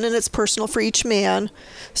woman, and it's personal for each man.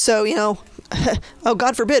 So, oh,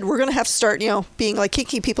 God forbid, we're going to have to start, being like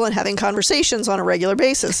kinky people and having conversations on a regular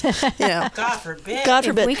basis. God forbid. God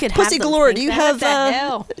forbid. We could Pussy have Galore, do you have?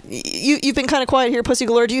 hell? You've been kind of quiet here, Pussy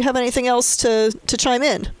Galore. Do you have anything else to chime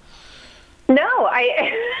in? No,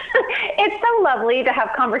 it's so lovely to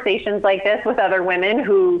have conversations like this with other women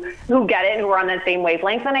who get it and who are on that same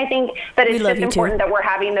wavelength. And I think that it's just important that we're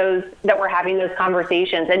having those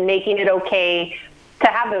conversations and making it okay to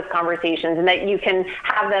have those conversations, and that you can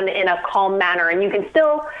have them in a calm manner, and you can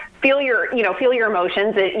still feel your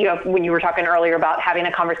emotions. When you were talking earlier about having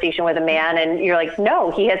a conversation with a man and you're like, no,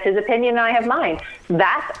 he has his opinion and I have mine.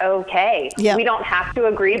 That's okay. Yeah. We don't have to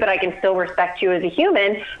agree, but I can still respect you as a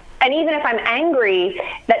human. And even if I'm angry,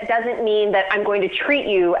 that doesn't mean that I'm going to treat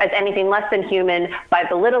you as anything less than human by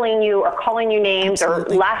belittling you or calling you names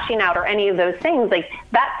Absolutely. Or lashing out or any of those things. Like,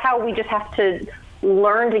 that's how we just have to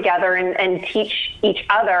learn together and teach each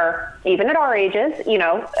other, even at our ages,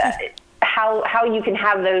 how you can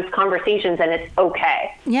have those conversations and it's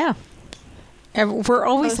okay. Yeah. We're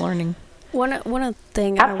always learning. One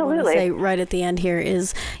thing I want to say right at the end here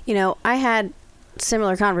is, I had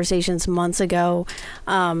similar conversations months ago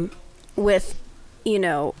with,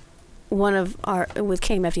 with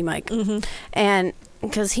KMFD Mike. Mm-hmm. And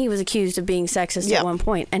because he was accused of being sexist at one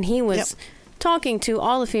point, and he was talking to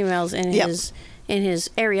all the females in in his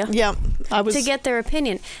area. Yeah, to get their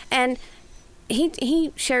opinion. And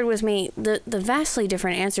he shared with me the vastly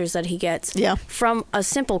different answers that he gets from a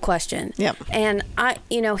simple question. Yep. And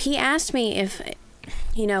he asked me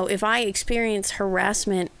if I experience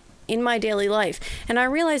harassment in my daily life. And I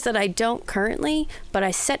realized that I don't currently, but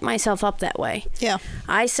I set myself up that way. Yeah.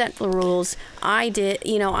 I set the rules.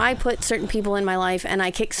 I put certain people in my life and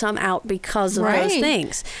I kick some out because of those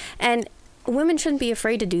things. And women shouldn't be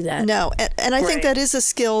afraid to do that. No, and I think that is a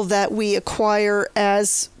skill that we acquire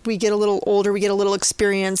as we get a little older, we get a little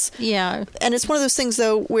experience. Yeah. And it's one of those things,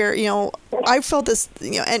 though, where, I felt this,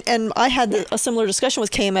 and I had a similar discussion with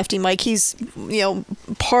KMFD Mike. He's,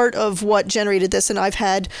 part of what generated this, and I've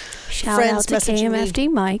had friends messaging me. Shout out to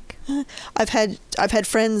KMFD Mike. I've had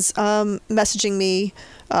friends messaging me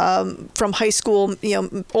from high school,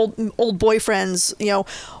 old boyfriends,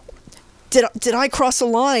 Did I cross a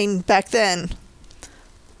line back then?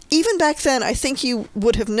 Even back then, I think you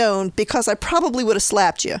would have known because I probably would have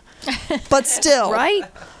slapped you. But still, right?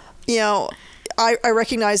 I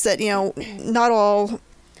recognize that not all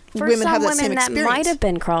women have that same experience. That might have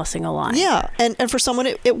been crossing a line. Yeah, and for someone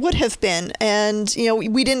it would have been, and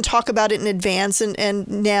we didn't talk about it in advance, and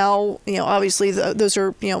now obviously those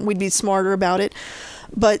are we'd be smarter about it,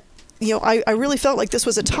 but I really felt like this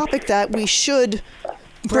was a topic that we should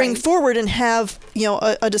bring forward and have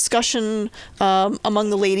a discussion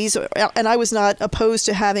among the ladies, and I was not opposed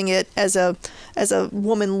to having it as a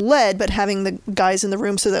woman led, but having the guys in the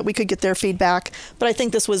room so that we could get their feedback. But I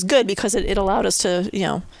think this was good because it allowed us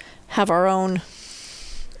to have our own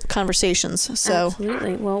conversations. So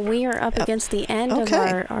absolutely. Well, we are up against the end of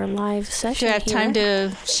our live session. Do you have time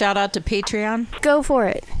to shout out to Patreon? Go for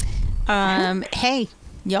it. Hey,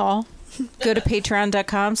 y'all, go to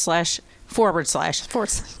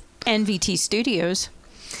patreon.com//NVT Studios.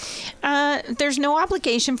 There's no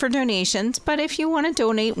obligation for donations, but if you want to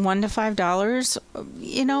donate $1 to $5,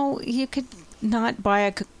 you could not buy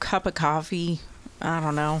a cup of coffee. I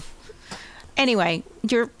don't know. Anyway,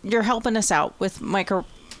 you're helping us out with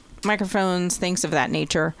microphones, things of that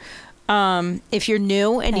nature. If you're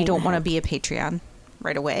new and you don't want to be a Patreon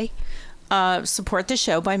right away, support the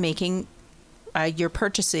show by making your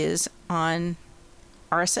purchases on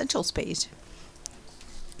our essentials page.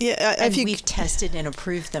 Yeah, we've tested and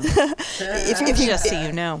approved them. Just so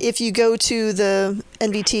you know, if you go to the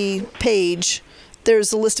NVT page,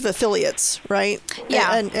 there's a list of affiliates, right?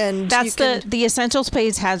 Yeah, and that's the essentials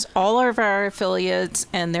page has all of our affiliates,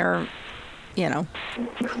 and they're, you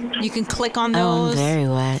can click on those. Oh, I'm very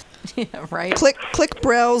wet. Yeah, right. Click,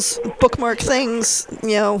 browse, bookmark things.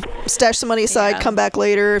 Stash some money aside. Come back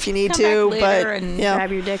later if you need to. But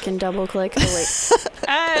grab your dick and double click.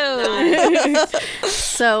 Oh wait.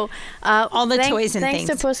 So all the toys and thanks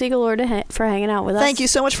things. to Pussy Galore for hanging out with us. Thank you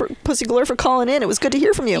so much for Pussy Galore for calling in. It was good to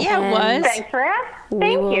hear from you. Yeah, it was. Thanks for asking.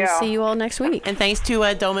 We will see you all next week. And thanks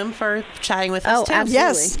to Doman for chatting with us too. Absolutely.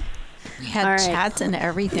 Yes. We had chats and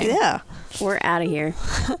everything. Yeah. We're out of here.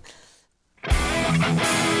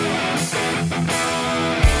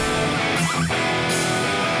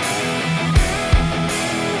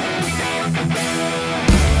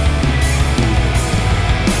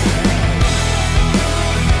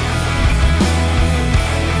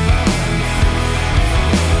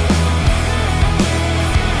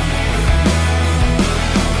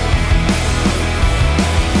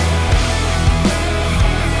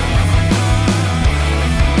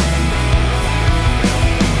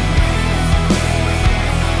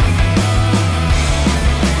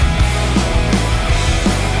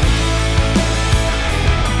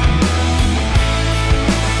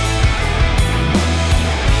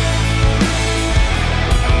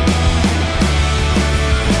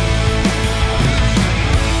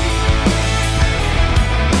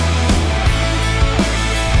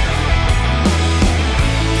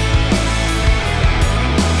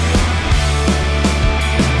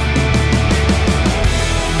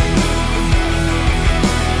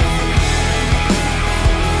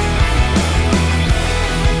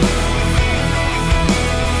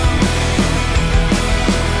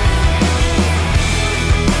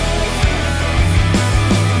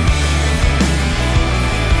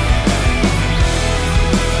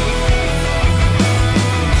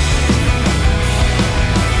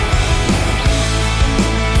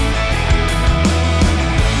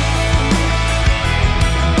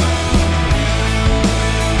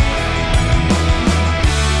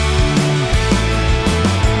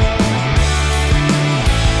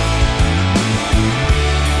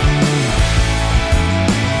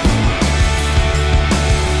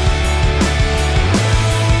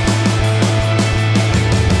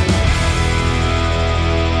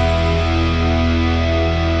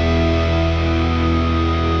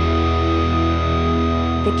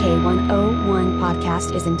 K101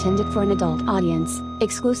 podcast is intended for an adult audience,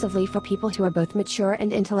 exclusively for people who are both mature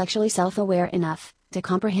and intellectually self-aware enough to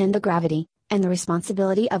comprehend the gravity and the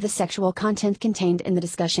responsibility of the sexual content contained in the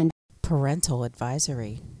discussion. Parental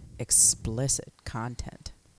advisory. Explicit content.